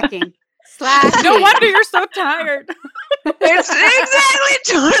 like slacking. No wonder you're so tired. It's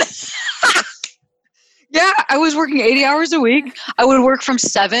exactly. Yeah, I was working 80 hours a week. I would work from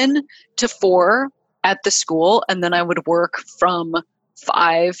 7 to 4 at the school, and then I would work from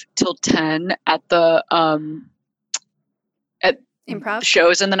 5 till 10 at the at improv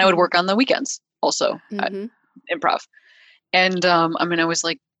shows, and then I would work on the weekends also at Mm-hmm. improv. And I mean, I was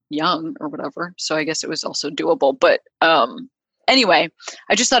like young or whatever, so I guess it was also doable. But anyway,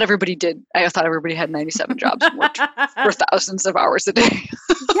 I just thought everybody did. I thought everybody had 97 jobs and worked for thousands of hours a day.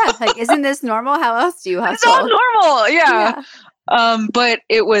 Yeah, like, isn't this normal? How else do you hustle? It's all normal, yeah. Yeah. But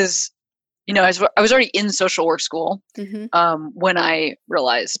it was, you know, I was already in social work school Mm-hmm. when I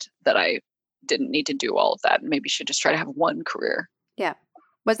realized that I didn't need to do all of that and maybe should just try to have one career. Yeah.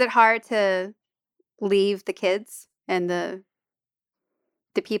 Was it hard to leave the kids and the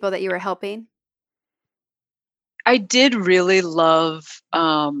people that you were helping? I did really love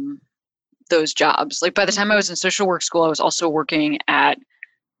those jobs. Like by the time I was in social work school, I was also working at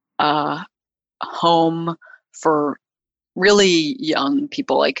a home for really young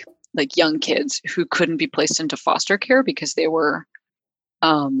people, like young kids who couldn't be placed into foster care because they were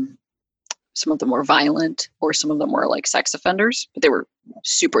some of them were violent or some of them were like sex offenders, but they were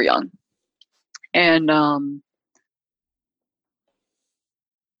super young. And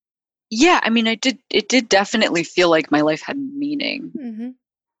yeah, I mean, it did definitely feel like my life had meaning. Mm-hmm.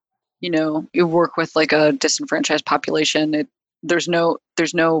 You know, you work with like a disenfranchised population. There's no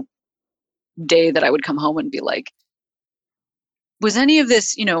day that I would come home and be like, was any of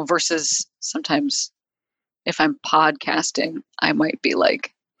this, you know, versus sometimes if I'm podcasting, I might be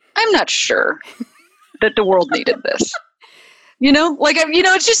like, I'm not sure that the world needed this. You know, like, you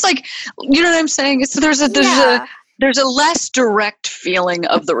know, it's just like, you know what I'm saying? It's there's a less direct feeling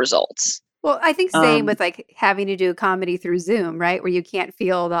of the results. Well, I think same with like having to do comedy through Zoom, right? Where you can't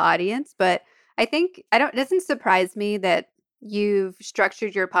feel the audience. But I think it doesn't surprise me that you've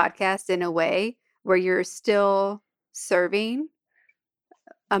structured your podcast in a way where you're still serving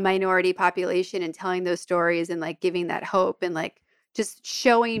a minority population and telling those stories and like giving that hope and like just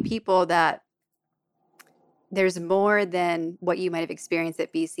showing people that there's more than what you might have experienced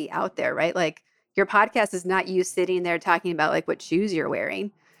at BC out there, right? Like your podcast is not you sitting there talking about like what shoes you're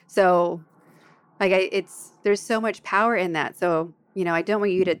wearing. So like there's so much power in that. So, you know, I don't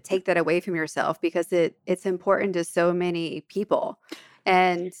want you to take that away from yourself because it's important to so many people.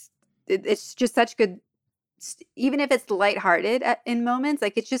 And it's just such good, even if it's lighthearted in moments,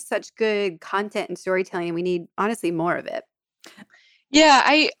 like it's just such good content and storytelling. And we need honestly more of it. Yeah,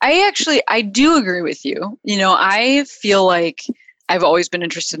 I do agree with you. You know, I feel like I've always been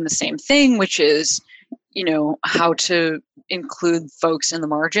interested in the same thing, which is, you know, how to include folks in the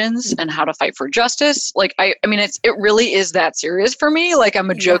margins and how to fight for justice. Like, I mean, it really is that serious for me. Like, I'm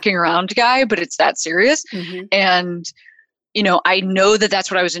a joking around guy, but it's that serious. Mm-hmm. And, you know, I know that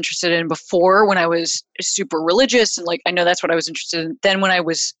that's what I was interested in before when I was super religious. And like, I know that's what I was interested in. Then when I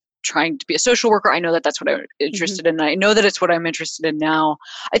was trying to be a social worker, I know that that's what I'm interested in. And I know that it's what I'm interested in now.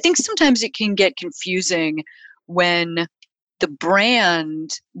 I think sometimes it can get confusing when the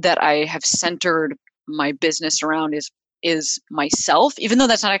brand that I have centered my business around is myself, even though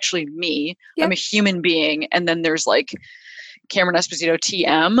that's not actually me. Yep. I'm a human being. And then there's like Cameron Esposito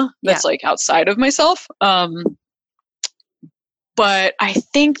TM that's like outside of myself. But I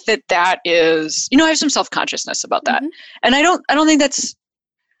think that is, you know, I have some self-consciousness about that. And I don't think that's,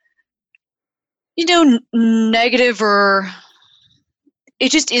 you know, negative, or it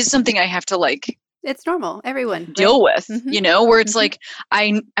just is something I have to like, it's normal. Everyone deal with, you know, where it's like,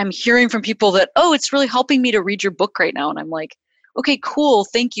 I'm hearing from people that, oh, it's really helping me to read your book right now. And I'm like, okay, cool.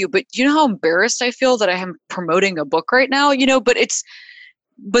 Thank you. But you know how embarrassed I feel that I am promoting a book right now, you know, but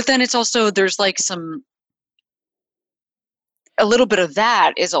then it's also, there's like a little bit of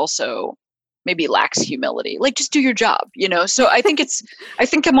that is also maybe lacks humility. Like, just do your job, you know? So I think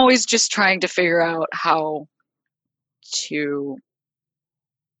I'm always just trying to figure out how to,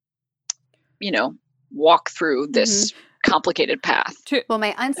 you know, walk through this complicated path. Well,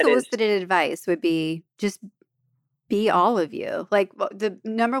 my unsolicited advice would be just be all of you. Like, the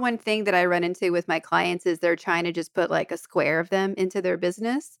number one thing that I run into with my clients is they're trying to just put like a square of them into their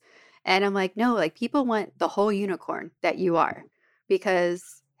business. And I'm like, no, like people want the whole unicorn that you are,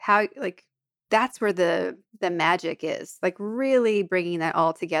 because that's where the magic is, like really bringing that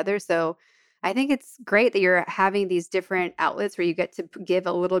all together. So I think it's great that you're having these different outlets where you get to give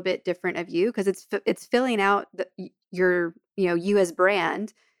a little bit different of you, because it's filling out your you as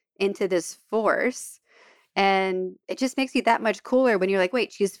brand into this force. And it just makes you that much cooler when you're like,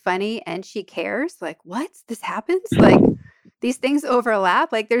 wait, she's funny and she cares. Like, what? This happens? Like, these things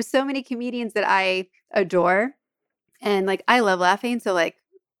overlap. Like, there's so many comedians that I adore. And like, I love laughing. So like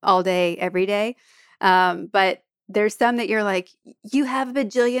all day, every day. But there's some that you're like, you have a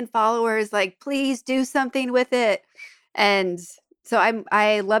bajillion followers. Like, please do something with it. And so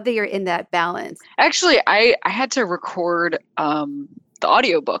I love that you're in that balance. Actually, I had to record the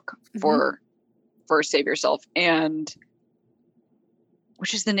audiobook for Save Yourself, and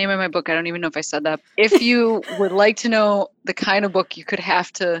which is the name of my book. I don't even know if I said that. If you would like to know the kind of book you could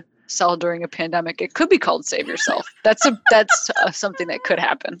have to sell during a pandemic, it could be called Save Yourself. That's something that could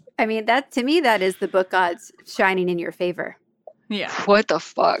happen. I mean, that to me, that is the book gods shining in your favor. Yeah. What the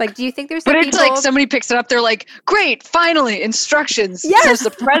fuck? Like, do you think there's some But it's people... like somebody picks it up. They're like, great, finally, instructions. Yes! Since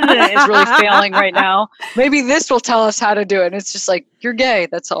the president is really failing right now, maybe this will tell us how to do it. And it's just like, you're gay.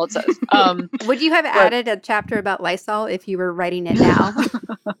 That's all it says. Would you have added a chapter about Lysol if you were writing it now?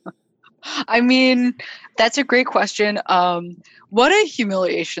 I mean, that's a great question. What a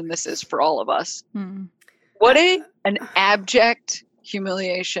humiliation this is for all of us. What an abject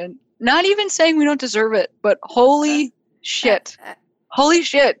humiliation. Not even saying we don't deserve it, but holy shit. Holy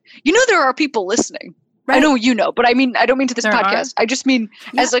shit. You know, there are people listening. Right. I know you know, but I mean, I don't mean to this podcast. I just mean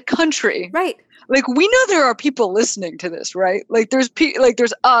as a country. Right. Like, we know there are people listening to this, right? Like, there's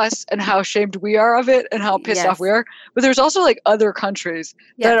us and how ashamed we are of it and how pissed off we are. But there's also like other countries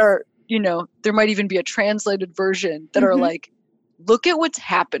that are, you know, there might even be a translated version that are like, look at what's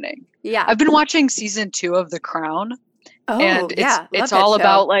happening. Yeah. I've been watching season 2 of The Crown. Oh, and it's all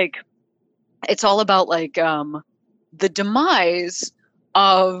about like, the demise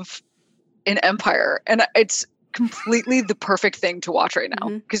of an empire. And it's completely the perfect thing to watch right now,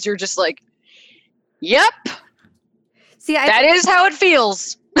 because you're just like, yep. See, that is how it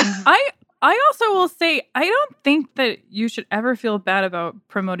feels. I also will say, I don't think that you should ever feel bad about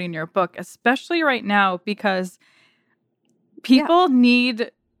promoting your book, especially right now, because people need,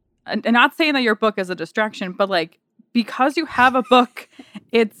 and not saying that your book is a distraction, but like, because you have a book,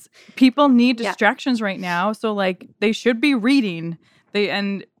 it's people need distractions right now. So like, they should be reading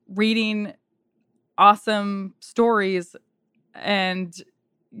awesome stories. And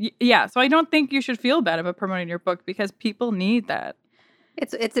so I don't think you should feel bad about promoting your book, because people need that.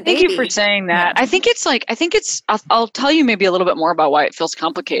 It's a baby. Thank you for saying that. I think it's I'll tell you maybe a little bit more about why it feels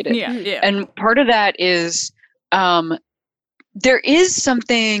complicated. Yeah. And part of that is there is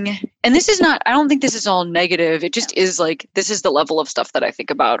something, and this is not, I don't think this is all negative. It just is like, this is the level of stuff that I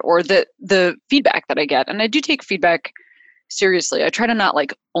think about, or the feedback that I get. And I do take feedback seriously. I try to not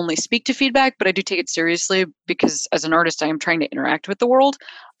like only speak to feedback, but I do take it seriously, because as an artist, I am trying to interact with the world.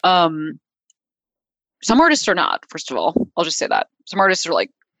 Some artists are not, first of all. I'll just say that. Some artists are like,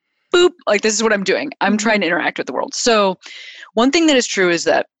 boop, like, this is what I'm doing. I'm trying to interact with the world. So one thing that is true is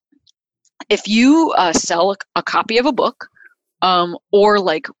that if you sell a copy of a book, or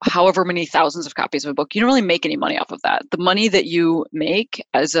like however many thousands of copies of a book, you don't really make any money off of that. The money that you make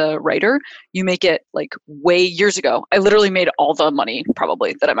as a writer, you make it like way years ago. I literally made all the money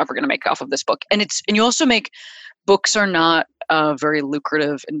probably that I'm ever going to make off of this book. And you also make, books are not a very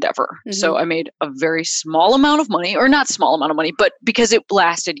lucrative endeavor. So I made a very small amount of money, or not small amount of money, but because it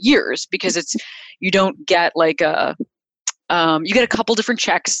lasted years, because you don't get like you get a couple different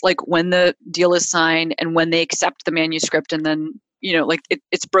checks, like when the deal is signed and when they accept the manuscript. And then, you know, like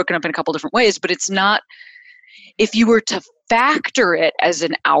it's broken up in a couple different ways, but it's not, if you were to factor it as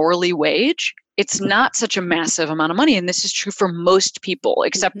an hourly wage, it's not such a massive amount of money. And this is true for most people,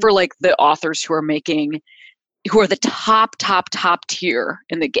 except for like the authors who are the top tier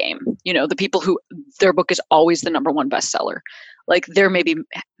in the game. You know, the people who their book is always the #1 bestseller. Like they're maybe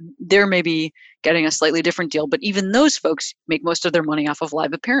getting a slightly different deal, but even those folks make most of their money off of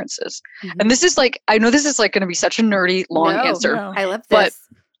live appearances. And this is like, I know this is like going to be such a nerdy long answer. No. I love this.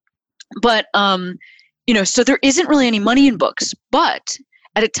 But you know, so there isn't really any money in books, but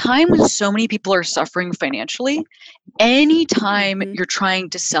at a time when so many people are suffering financially, anytime you're trying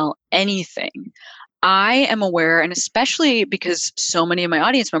to sell anything, I am aware, and especially because so many of my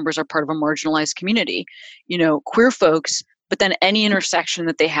audience members are part of a marginalized community, you know, queer folks, but then any intersection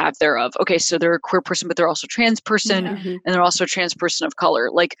that they have thereof. Okay, so they're a queer person, but they're also a trans person, and they're also a trans person of color.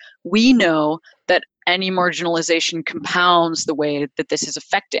 Like, we know that any marginalization compounds the way that this is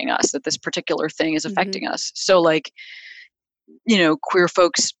affecting us, that this particular thing is affecting us. So like, you know, queer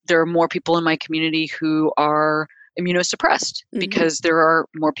folks, there are more people in my community who are immunosuppressed because there are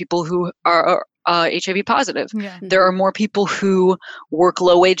more people who are HIV positive. Yeah. There are more people who work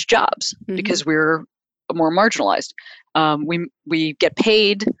low-wage jobs because we're more marginalized. We get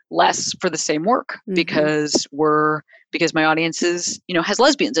paid less for the same work because my audience is, has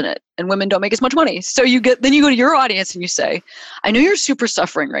lesbians in it, and women don't make as much money. So then you go to your audience and you say, I know you're super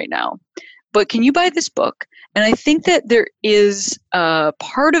suffering right now, but can you buy this book? And I think that there is a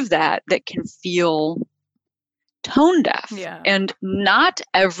part of that can feel tone deaf. Yeah. And not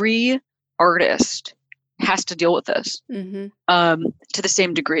every artist has to deal with this to the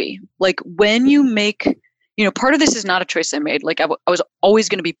same degree. Like when you make, part of this is not a choice I made. Like I was always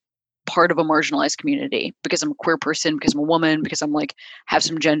going to be part of a marginalized community because I'm a queer person, because I'm a woman, because I'm like have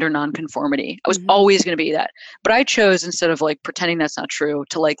some gender nonconformity. I was always going to be that. But I chose, instead of like pretending that's not true,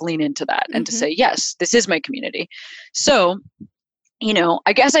 to like lean into that and to say, yes, this is my community. So,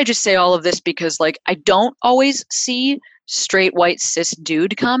 I guess I just say all of this because like I don't always see straight white cis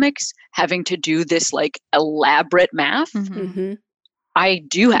dude comics having to do this like elaborate math. I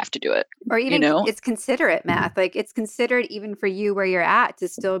do have to do it. Or even it's considerate math. Like it's considered even for you where you're at to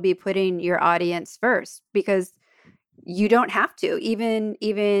still be putting your audience first, because you don't have to.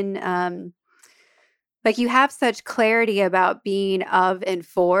 Even like you have such clarity about being of and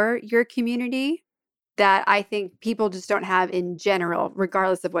for your community that I think people just don't have in general,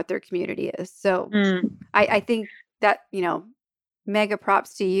 regardless of what their community is. So I think that, mega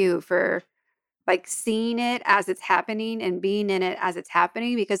props to you for like seeing it as it's happening and being in it as it's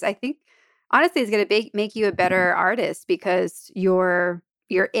happening, because I think honestly it's going to make you a better artist because you're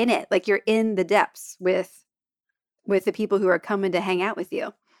in it. Like you're in the depths with the people who are coming to hang out with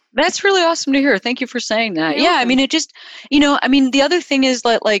you. That's really awesome to hear. Thank you for saying that. You're welcome. I mean, it just, the other thing is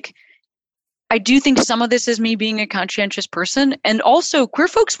that like, I do think some of this is me being a conscientious person, and also queer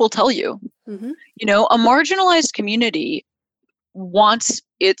folks will tell you, a marginalized community wants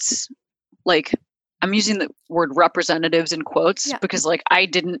its, like, I'm using the word representatives in quotes because like I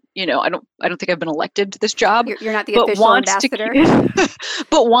didn't, I don't think I've been elected to this job. You're not the official ambassador.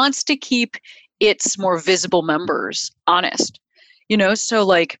 But wants to keep its more visible members honest, so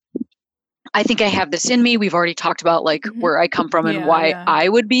like, I think I have this in me. We've already talked about like where I come from and why I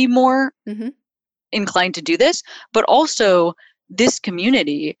would be more inclined to do this, but also this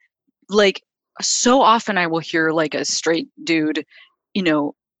community, like so often I will hear like a straight dude,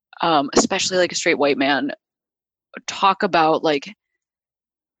 especially like a straight white man, talk about like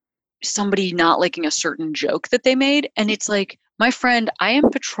somebody not liking a certain joke that they made. And it's like, my friend, I am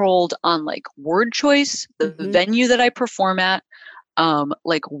patrolled on like word choice, the venue that I perform at,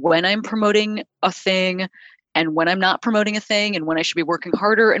 like when I'm promoting a thing and when I'm not promoting a thing, and when I should be working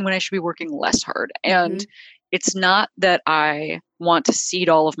harder and when I should be working less hard. And it's not that I want to cede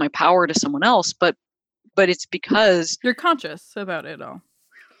all of my power to someone else, but it's because you're conscious about it all.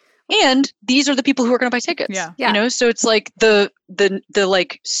 And these are the people who are going to buy tickets. Yeah. So it's like the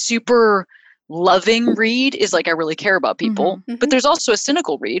like super loving read is like, I really care about people, but there's also a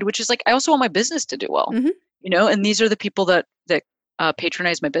cynical read, which is like, I also want my business to do well, and these are the people that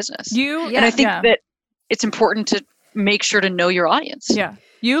patronize my business. And I think that it's important to make sure to know your audience. Yeah.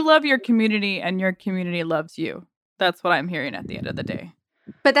 You love your community and your community loves you. That's what I'm hearing at the end of the day.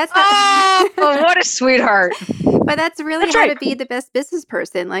 But that's what a sweetheart. But that's really how to be the best business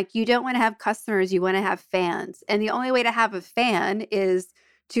person. Like you don't want to have customers, you want to have fans. And the only way to have a fan is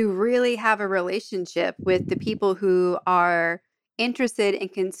to really have a relationship with the people who are interested in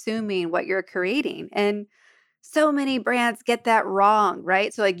consuming what you're creating. And so many brands get that wrong,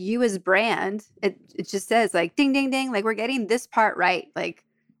 right? So like you as brand, it just says like ding, ding, ding, like we're getting this part right. Like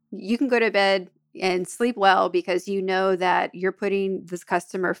you can go to bed and sleep well because you know that you're putting this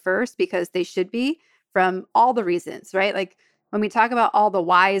customer first because they should be, from all the reasons, right? Like when we talk about all the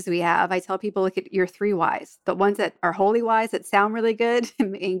whys we have, I tell people, look at your 3 whys, the ones that are holy whys that sound really good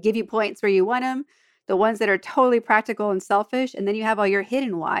and give you points where you want them, the ones that are totally practical and selfish, and then you have all your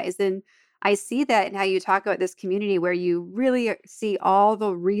hidden whys. And I see that in how you talk about this community where you really see all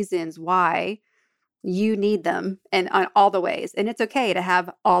the reasons why you need them and on all the ways. And it's okay to have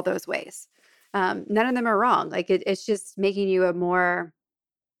all those ways. None of them are wrong. Like it's just making you a more,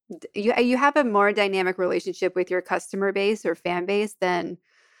 you have a more dynamic relationship with your customer base or fan base than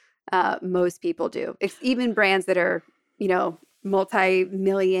most people do. It's even brands that are,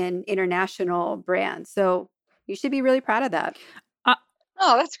 multi-million international brands. So you should be really proud of that.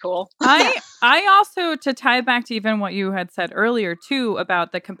 Oh, that's cool. I also, to tie it back to even what you had said earlier too,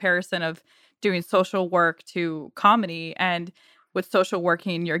 about the comparison of doing social work to comedy, and with social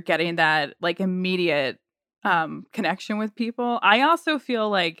working, you're getting that like immediate connection with people. I also feel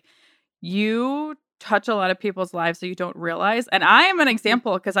like you touch a lot of people's lives that you don't realize. And I am an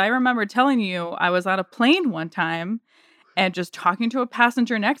example because I remember telling you I was on a plane one time and just talking to a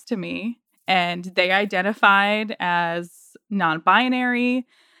passenger next to me, and they identified as non-binary,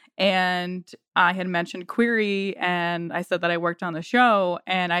 and I had mentioned query, and I said that I worked on the show,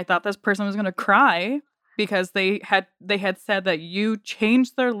 and I thought this person was going to cry because they had said that you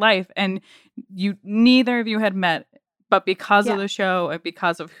changed their life, and neither of you had met, but because of the show and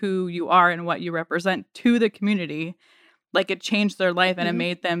because of who you are and what you represent to the community, like it changed their life and it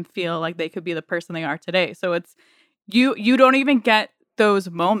made them feel like they could be the person they are today. So it's you don't even get those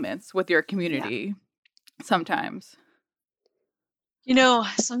moments with your community sometimes. You know,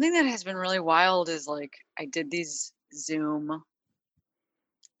 something that has been really wild is like I did these Zoom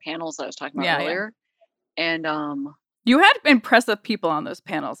panels that I was talking about earlier. And you had impressive people on those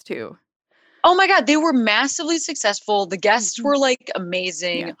panels too. Oh my God, they were massively successful. The guests were like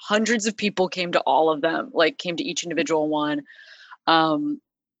amazing. Yeah. Hundreds of people came to all of them, like came to each individual one.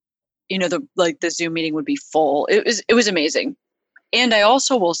 You know, the Zoom meeting would be full. It was amazing. And I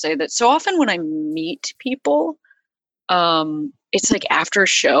also will say that so often when I meet people, it's like after a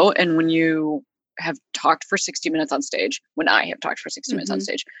show, and when you have talked for 60 minutes on stage, when I have talked for 60 minutes on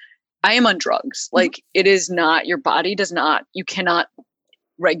stage, I am on drugs. Like it is not, your body does not, you cannot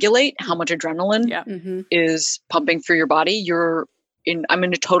regulate how much adrenaline is pumping through your body. I'm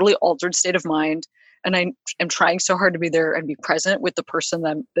in a totally altered state of mind, and I am trying so hard to be there and be present with the person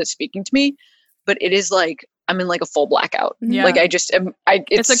that's speaking to me. But it is like, I'm in like a full blackout. Yeah. Like I just am,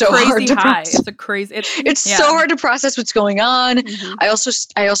 it's a so crazy hard to high. It's a crazy, it's so hard to process what's going on. I also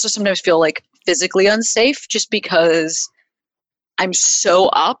sometimes feel like physically unsafe just because I'm so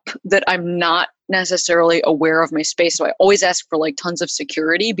up that I'm not necessarily aware of my space. So I always ask for like tons of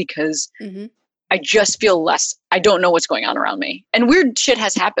security because I just feel I don't know what's going on around me. And weird shit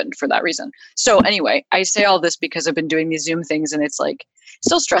has happened for that reason. So anyway, I say all this because I've been doing these Zoom things, and it's like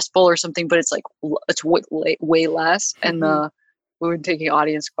still stressful or something, but it's like, it's way less. And we were taking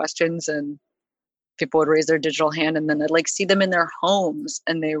audience questions, and people would raise their digital hand, and then I'd like see them in their homes,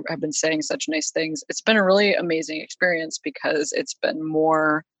 and they have been saying such nice things. It's been a really amazing experience because it's been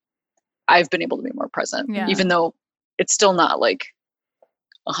more, I've been able to be more present, even though it's still not like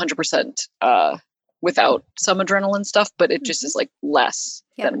 100% without some adrenaline stuff, but it just is like less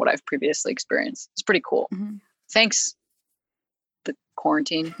than what I've previously experienced. It's pretty cool. Thanks, the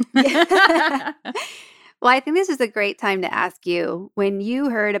quarantine. Well, I think this is a great time to ask you, when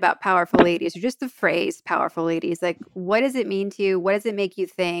you heard about Powerful Ladies, or just the phrase Powerful Ladies, like what does it mean to you? What does it make you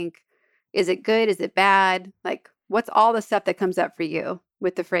think? Is it good? Is it bad? Like what's all the stuff that comes up for you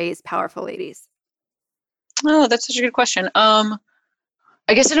with the phrase Powerful Ladies? Oh, that's such a good question.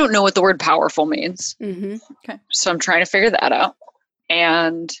 I guess I don't know what the word powerful means. Okay. So I'm trying to figure that out.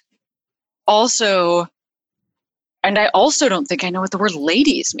 And I also don't think I know what the word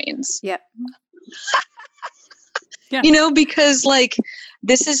ladies means. Yep. You know, because like,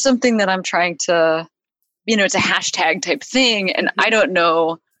 this is something that I'm trying to, you know, it's a hashtag type thing. And I don't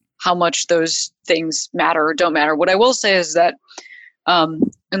know how much those things matter or don't matter. What I will say is that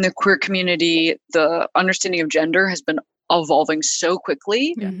in the queer community, the understanding of gender has been evolving so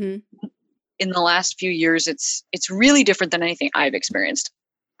quickly. In the last few years. It's really different than anything I've experienced.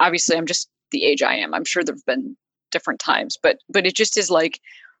 Obviously, I'm just the age I am. I'm sure there've been different times, but it just is like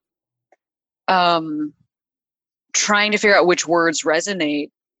trying to figure out which words resonate.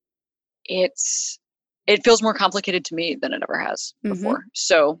 It feels more complicated to me than it ever has before.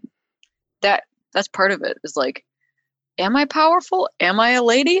 So that's part of it, is like, am I powerful? Am I a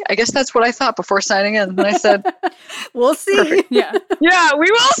lady? I guess that's what I thought before signing in. And I said, we'll see. Perfect. Yeah, we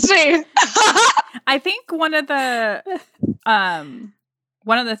will see. I think one of the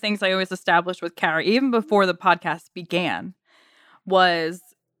things I always established with Kara, even before the podcast began, was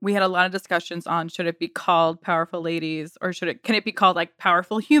we had a lot of discussions on, should it be called Powerful Ladies, or can it be called like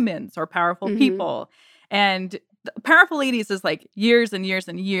Powerful Humans or Powerful People? And Powerful Ladies is like years and years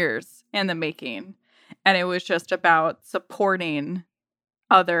and years in the making. And it was just about supporting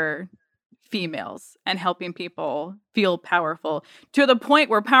other females and helping people feel powerful, to the point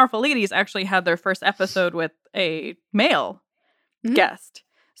where Powerful Ladies actually had their first episode with a male guest.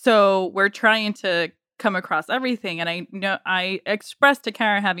 So we're trying to come across everything. And I know I expressed to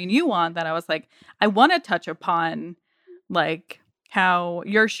Kara, having you on, that I was like, I want to touch upon like how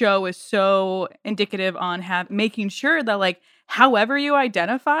your show is so indicative on making sure that like, however you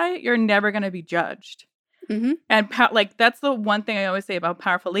identify, you're never going to be judged. And like, that's the one thing I always say about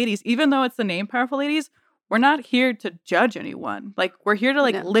Powerful Ladies. Even though it's the name Powerful Ladies, we're not here to judge anyone. Like, we're here to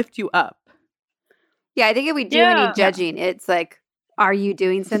like lift you up. Yeah, I think if we do any judging, it's like are you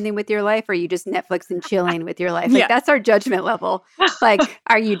doing something with your life, or are you just Netflix and chilling with your life? Like, that's our judgment level. Like,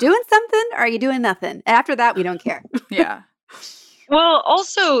 are you doing something, or are you doing nothing? After that, we don't care. Yeah. Well,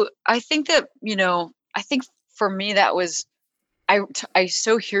 also, I think that, I think for me that was, I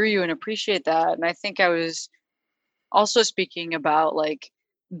so hear you and appreciate that. And I think I was also speaking about like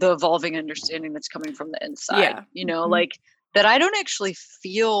the evolving understanding that's coming from the inside, like that I don't actually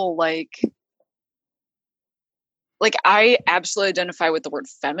feel like I absolutely identify with the word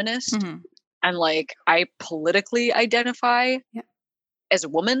feminist, and like I politically identify as a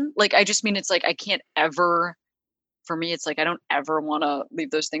woman. Like, I just mean, it's like I can't ever, for me, it's like I don't ever want to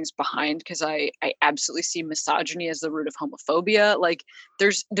leave those things behind, because I absolutely see misogyny as the root of homophobia. Like,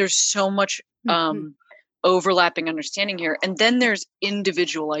 there's so much overlapping understanding here, and then there's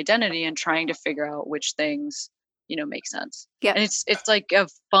individual identity and trying to figure out which things make sense. And it's like a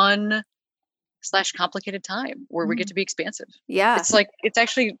fun / complicated time where we get to be expansive. It's like it's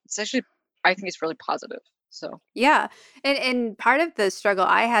actually I think it's really positive. So and part of the struggle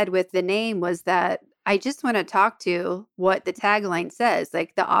I had with the name was that I just want to talk to what the tagline says,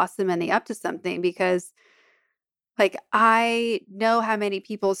 like the awesome and the up to something, because like I know how many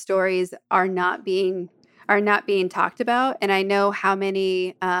people's stories are not being talked about, and I know how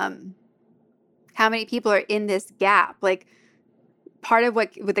many people are in this gap. Like, part of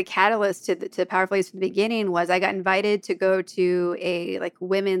what the catalyst to Powerful Ladies from the beginning was I got invited to go to a like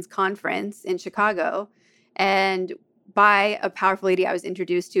women's conference in Chicago, and by a powerful lady I was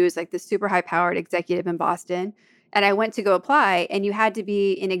introduced to as like the super high powered executive in Boston. And I went to go apply, and you had to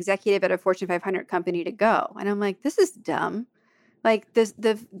be an executive at a Fortune 500 company to go. And I'm like, this is dumb. Like,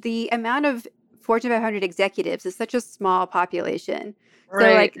 the amount of Fortune 500 executives is such a small population. Right.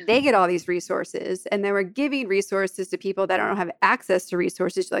 So like they get all these resources, and then we're giving resources to people that don't have access to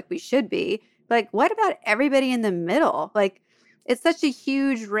resources like we should be. Like, what about everybody in the middle? Like, it's such a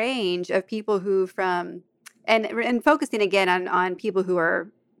huge range of people who and focusing again on people who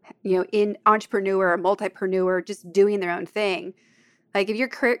are, in entrepreneur or multipreneur, just doing their own thing. Like, if you're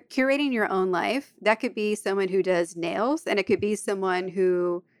curating your own life, that could be someone who does nails, and it could be someone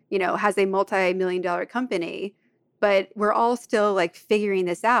who, has a multi-million-dollar company. But we're all still like figuring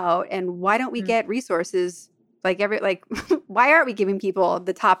this out. And why don't we get resources why aren't we giving people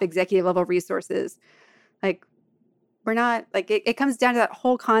the top executive level resources? Like, we're not, like, it comes down to that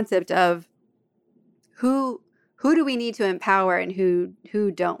whole concept of who do we need to empower and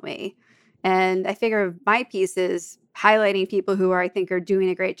who don't we? And I figure my piece is highlighting people who I think are doing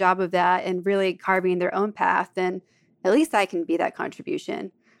a great job of that and really carving their own path. And at least I can be that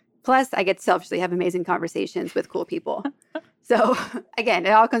contribution. Plus, I get to selfishly have amazing conversations with cool people. So again, it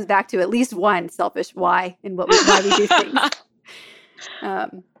all comes back to at least one selfish why and why we do things.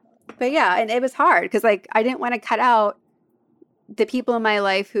 But yeah, and it was hard because like I didn't want to cut out the people in my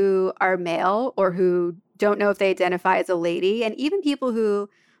life who are male or who don't know if they identify as a lady, and even people who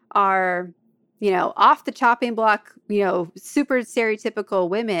are, off the chopping block, super stereotypical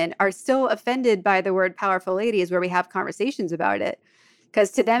women are still offended by the word powerful ladies where we have conversations about it.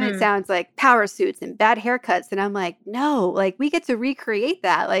 Because to them, it sounds like power suits and bad haircuts. And I'm like, no, like we get to recreate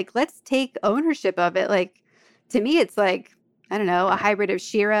that. Like, let's take ownership of it. Like, to me, it's like, I don't know, a hybrid of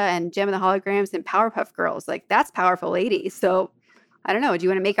She-Ra and Gem of the Holograms and Powerpuff Girls. Like, that's powerful ladies. So I don't know. Do you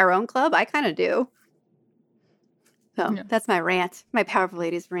want to make our own club? I kind of do. So that's my rant, my Powerful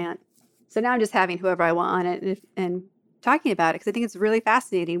Ladies rant. So now I'm just having whoever I want on it and talking about it because I think it's really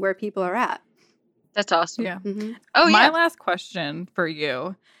fascinating where people are at. That's awesome. Yeah. Mm-hmm. Oh, my last question for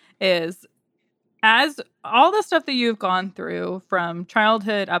you is, as all the stuff that you've gone through from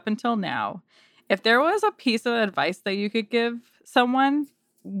childhood up until now, if there was a piece of advice that you could give someone,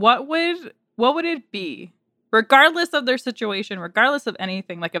 what would it be? Regardless of their situation, regardless of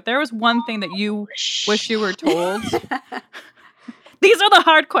anything. Like, if there was one thing that you wish you were told. These are the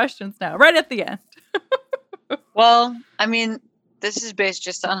hard questions now, right at the end. Well, I mean, this is based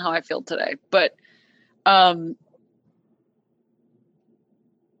just on how I feel today, but I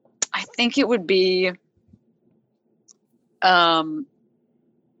think it would be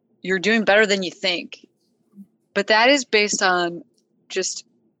you're doing better than you think. But that is based on just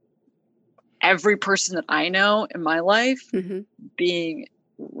every person that I know in my life being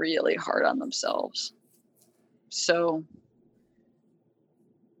really hard on themselves. So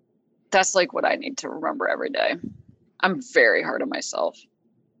that's like what I need to remember every day. I'm very hard on myself.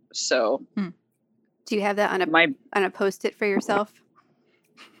 So do you have that on a Post-it for yourself?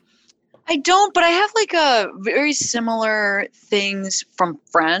 I don't, but I have like a very similar things from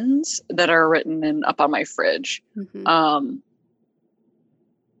friends that are written up on my fridge.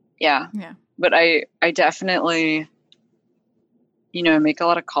 Yeah. But I definitely, I make a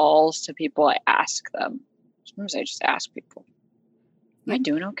lot of calls to people. I ask them. Sometimes I just ask people, am I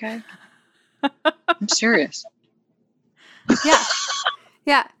doing okay? I'm serious. Yeah.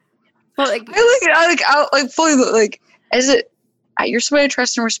 Yeah. Well, I fully you're somebody I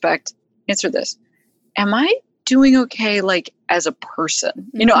trust and respect. Answer this. Am I doing okay, as a person?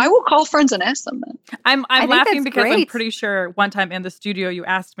 I will call friends and ask them that. I'm laughing because great. I'm pretty sure one time in the studio you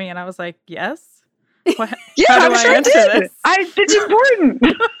asked me and I was like, yes. What, yeah, I'm sure I did. It's important.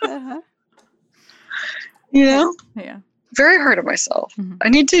 Uh-huh. Yeah. Very hard on myself. Mm-hmm. I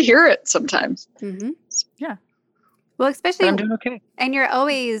need to hear it sometimes. Mm-hmm. Yeah. Well, especially but I'm doing okay. And you're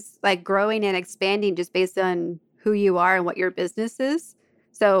always growing and expanding just based on who you are and what your business is.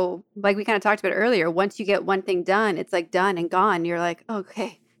 So we kind of talked about earlier, once you get one thing done, it's done and gone. You're like,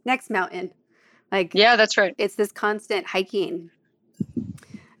 okay, next mountain. Yeah, that's right. It's this constant hiking.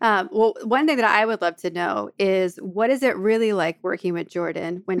 Well, one thing that I would love to know is, what is it really like working with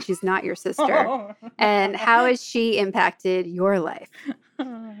Jordan when she's not your sister? And how has she impacted your life?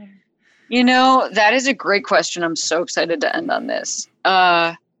 That is a great question. I'm so excited to end on this.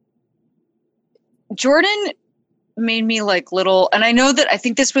 Jordan made me little, and I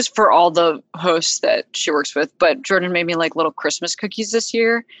think this was for all the hosts that she works with, but Jordan made me little Christmas cookies this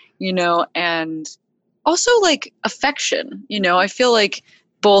year, and also affection. I feel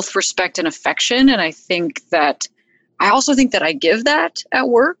both respect and affection. And I also think that I give that at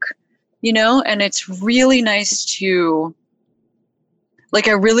work, and it's really nice to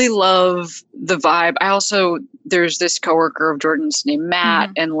I really love the vibe. There's this coworker of Jordan's named Matt,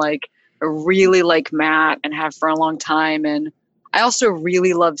 mm-hmm. and I really like Matt and have for a long time. And I also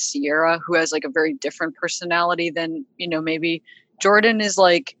really love Sierra, who has a very different personality than, maybe Jordan is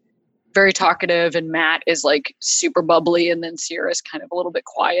very talkative and Matt is super bubbly. And then Sierra is kind of a little bit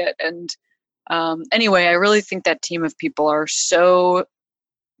quiet. And anyway, I really think that team of people are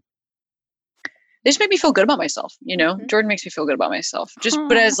they just make me feel good about myself. Mm-hmm. Jordan makes me feel good about myself,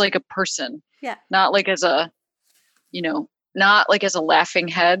 but as a person, yeah, not as a, not as a laughing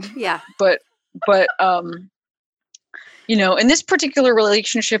head. Yeah. But in this particular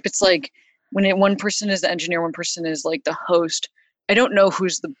relationship, it's when one person is the engineer, one person is the host. I don't know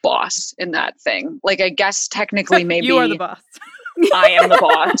who's the boss in that thing. I guess technically maybe you are the boss. I am the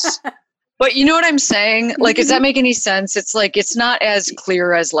boss. But you know what I'm saying? Does that make any sense? It's it's not as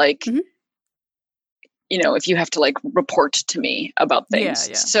clear as mm-hmm. If you have to report to me about things.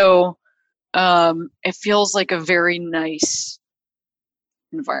 Yeah. So it feels like a very nice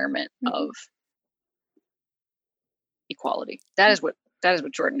environment mm-hmm. of equality. That is what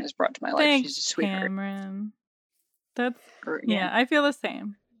Jordan has brought to my life. Thanks, she's a sweetheart. Cameron. I feel the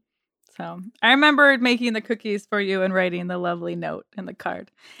same. So I remember making the cookies for you and writing the lovely note in the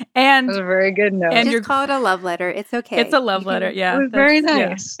card. And it was a very good note. And just call it a love letter. It's okay. It's a love letter. Yeah. It was very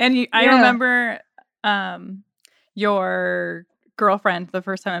nice. Yeah. And I remember your girlfriend, the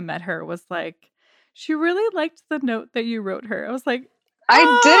first time I met her, was she really liked the note that you wrote her. I was like, I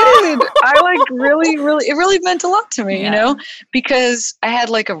did. I really, it really meant a lot to me, because I had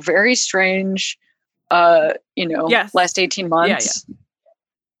a very strange, yes. last 18 months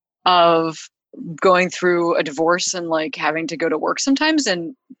of going through a divorce and having to go to work sometimes.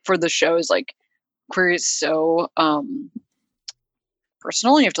 And for the shows, Queer is so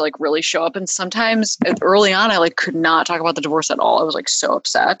personal. You have to really show up. And sometimes early on, I could not talk about the divorce at all. I was so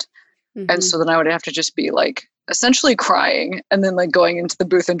upset. Mm-hmm. And so then I would have to just be essentially crying and then going into the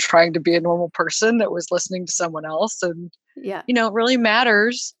booth and trying to be a normal person that was listening to someone else. And, it really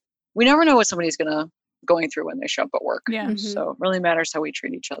matters. We never know what somebody's going through when they show up at work. Yeah. Mm-hmm. So it really matters how we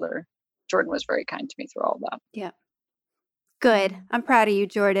treat each other. Jordan was very kind to me through all of that. Yeah. Good. I'm proud of you,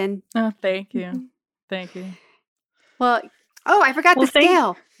 Jordan. Oh, thank you. Mm-hmm. Thank you. Well, I forgot the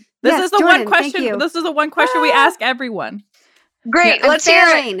scale. This is the Jordan, one question. This is the one question we ask everyone. Great. Let's hear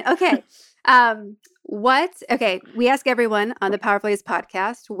it. Okay. We ask everyone on the Powerful Ladies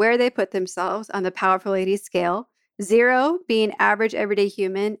podcast where they put themselves on the Powerful Ladies scale. 0 being average everyday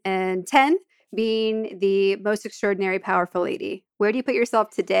human and 10 being the most extraordinary powerful lady. Where do you put yourself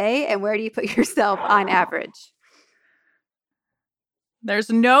today and where do you put yourself on average? There's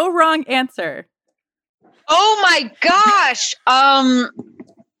no wrong answer. Oh my gosh.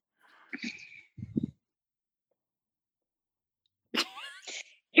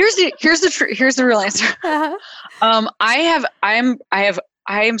 Here's the real answer. Uh-huh. I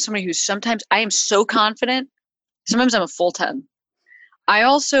am somebody who's sometimes I am so confident. Sometimes I'm a full 10. I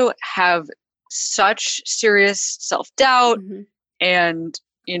also have such serious self-doubt mm-hmm. and,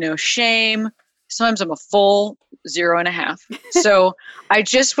 shame. Sometimes I'm a full 0.5. So I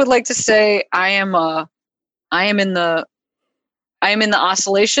just would like to say I am in the am in the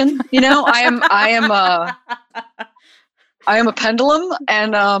oscillation, I am a pendulum.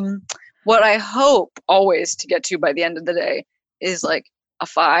 And what I hope always to get to by the end of the day is like a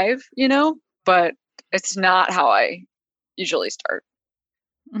 5, but it's not how I usually start.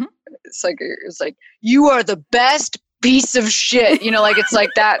 Mm-hmm. It's like, you are the best piece of shit, like it's like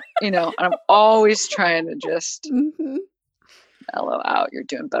that, and I'm always trying to just mellow out. You're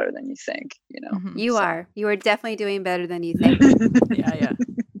doing better than you think, You are definitely doing better than you think. Yeah.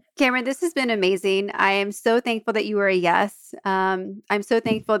 Cameron, this has been amazing. I am so thankful that you were a yes. I'm so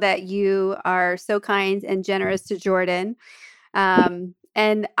thankful that you are so kind and generous to Jordan.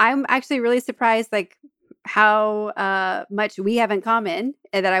 And I'm actually really surprised, like how much we have in common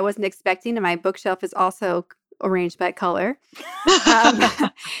and that I wasn't expecting. And my bookshelf is also arranged by color.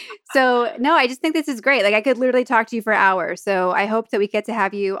 So no, I just think this is great. Like I could literally talk to you for hours. So I hope that we get to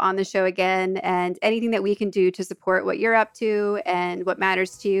have you on the show again, and anything that we can do to support what you're up to and what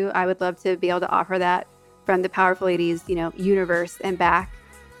matters to you, I would love to be able to offer that from the Powerful Ladies, universe and back.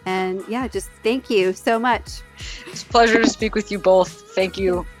 And yeah, just thank you so much. It's a pleasure to speak with you both. Thank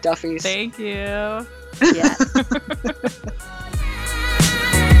you, Duffies. Thank you. Yeah.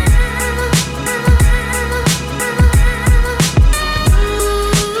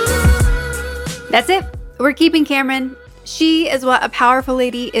 That's it. We're keeping Cameron. She is what a powerful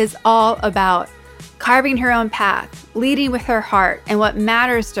lady is all about. Carving her own path, leading with her heart and what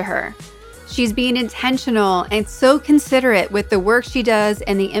matters to her. She's being intentional and so considerate with the work she does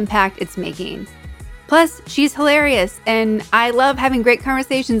and the impact it's making. Plus, she's hilarious, and I love having great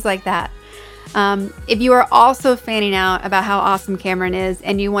conversations like that. If you are also fanning out about how awesome Cameron is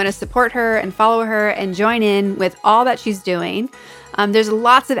and you want to support her and follow her and join in with all that she's doing, there's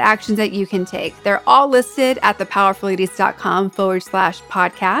lots of actions that you can take. They're all listed at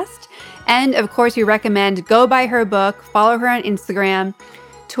thepowerfulladies.com/podcast. And of course, we recommend go buy her book, follow her on Instagram,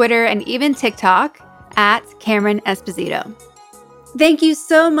 Twitter, and even TikTok at Cameron Esposito. Thank you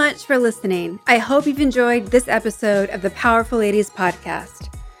so much for listening. I hope you've enjoyed this episode of the Powerful Ladies podcast.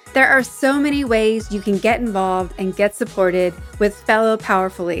 There are so many ways you can get involved and get supported with fellow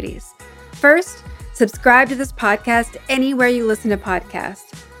powerful ladies. First, subscribe to this podcast anywhere you listen to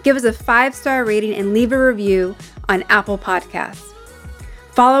podcasts. Give us a 5-star rating and leave a review on Apple Podcasts.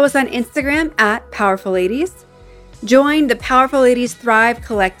 Follow us on Instagram at Powerful Ladies. Join the Powerful Ladies Thrive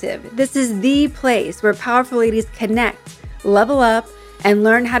Collective. This is the place where powerful ladies connect, level up, and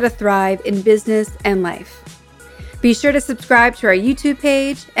learn how to thrive in business and life. Be sure to subscribe to our YouTube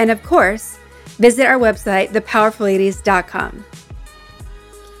page, and of course, visit our website, thepowerfulladies.com.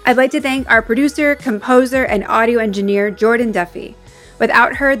 I'd like to thank our producer, composer, and audio engineer, Jordan Duffy.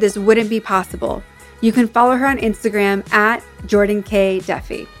 Without her, this wouldn't be possible. You can follow her on Instagram at Jordan K.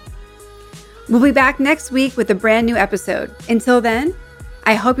 Duffy. We'll be back next week with a brand new episode. Until then,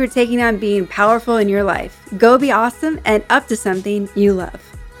 I hope you're taking on being powerful in your life. Go be awesome and up to something you love.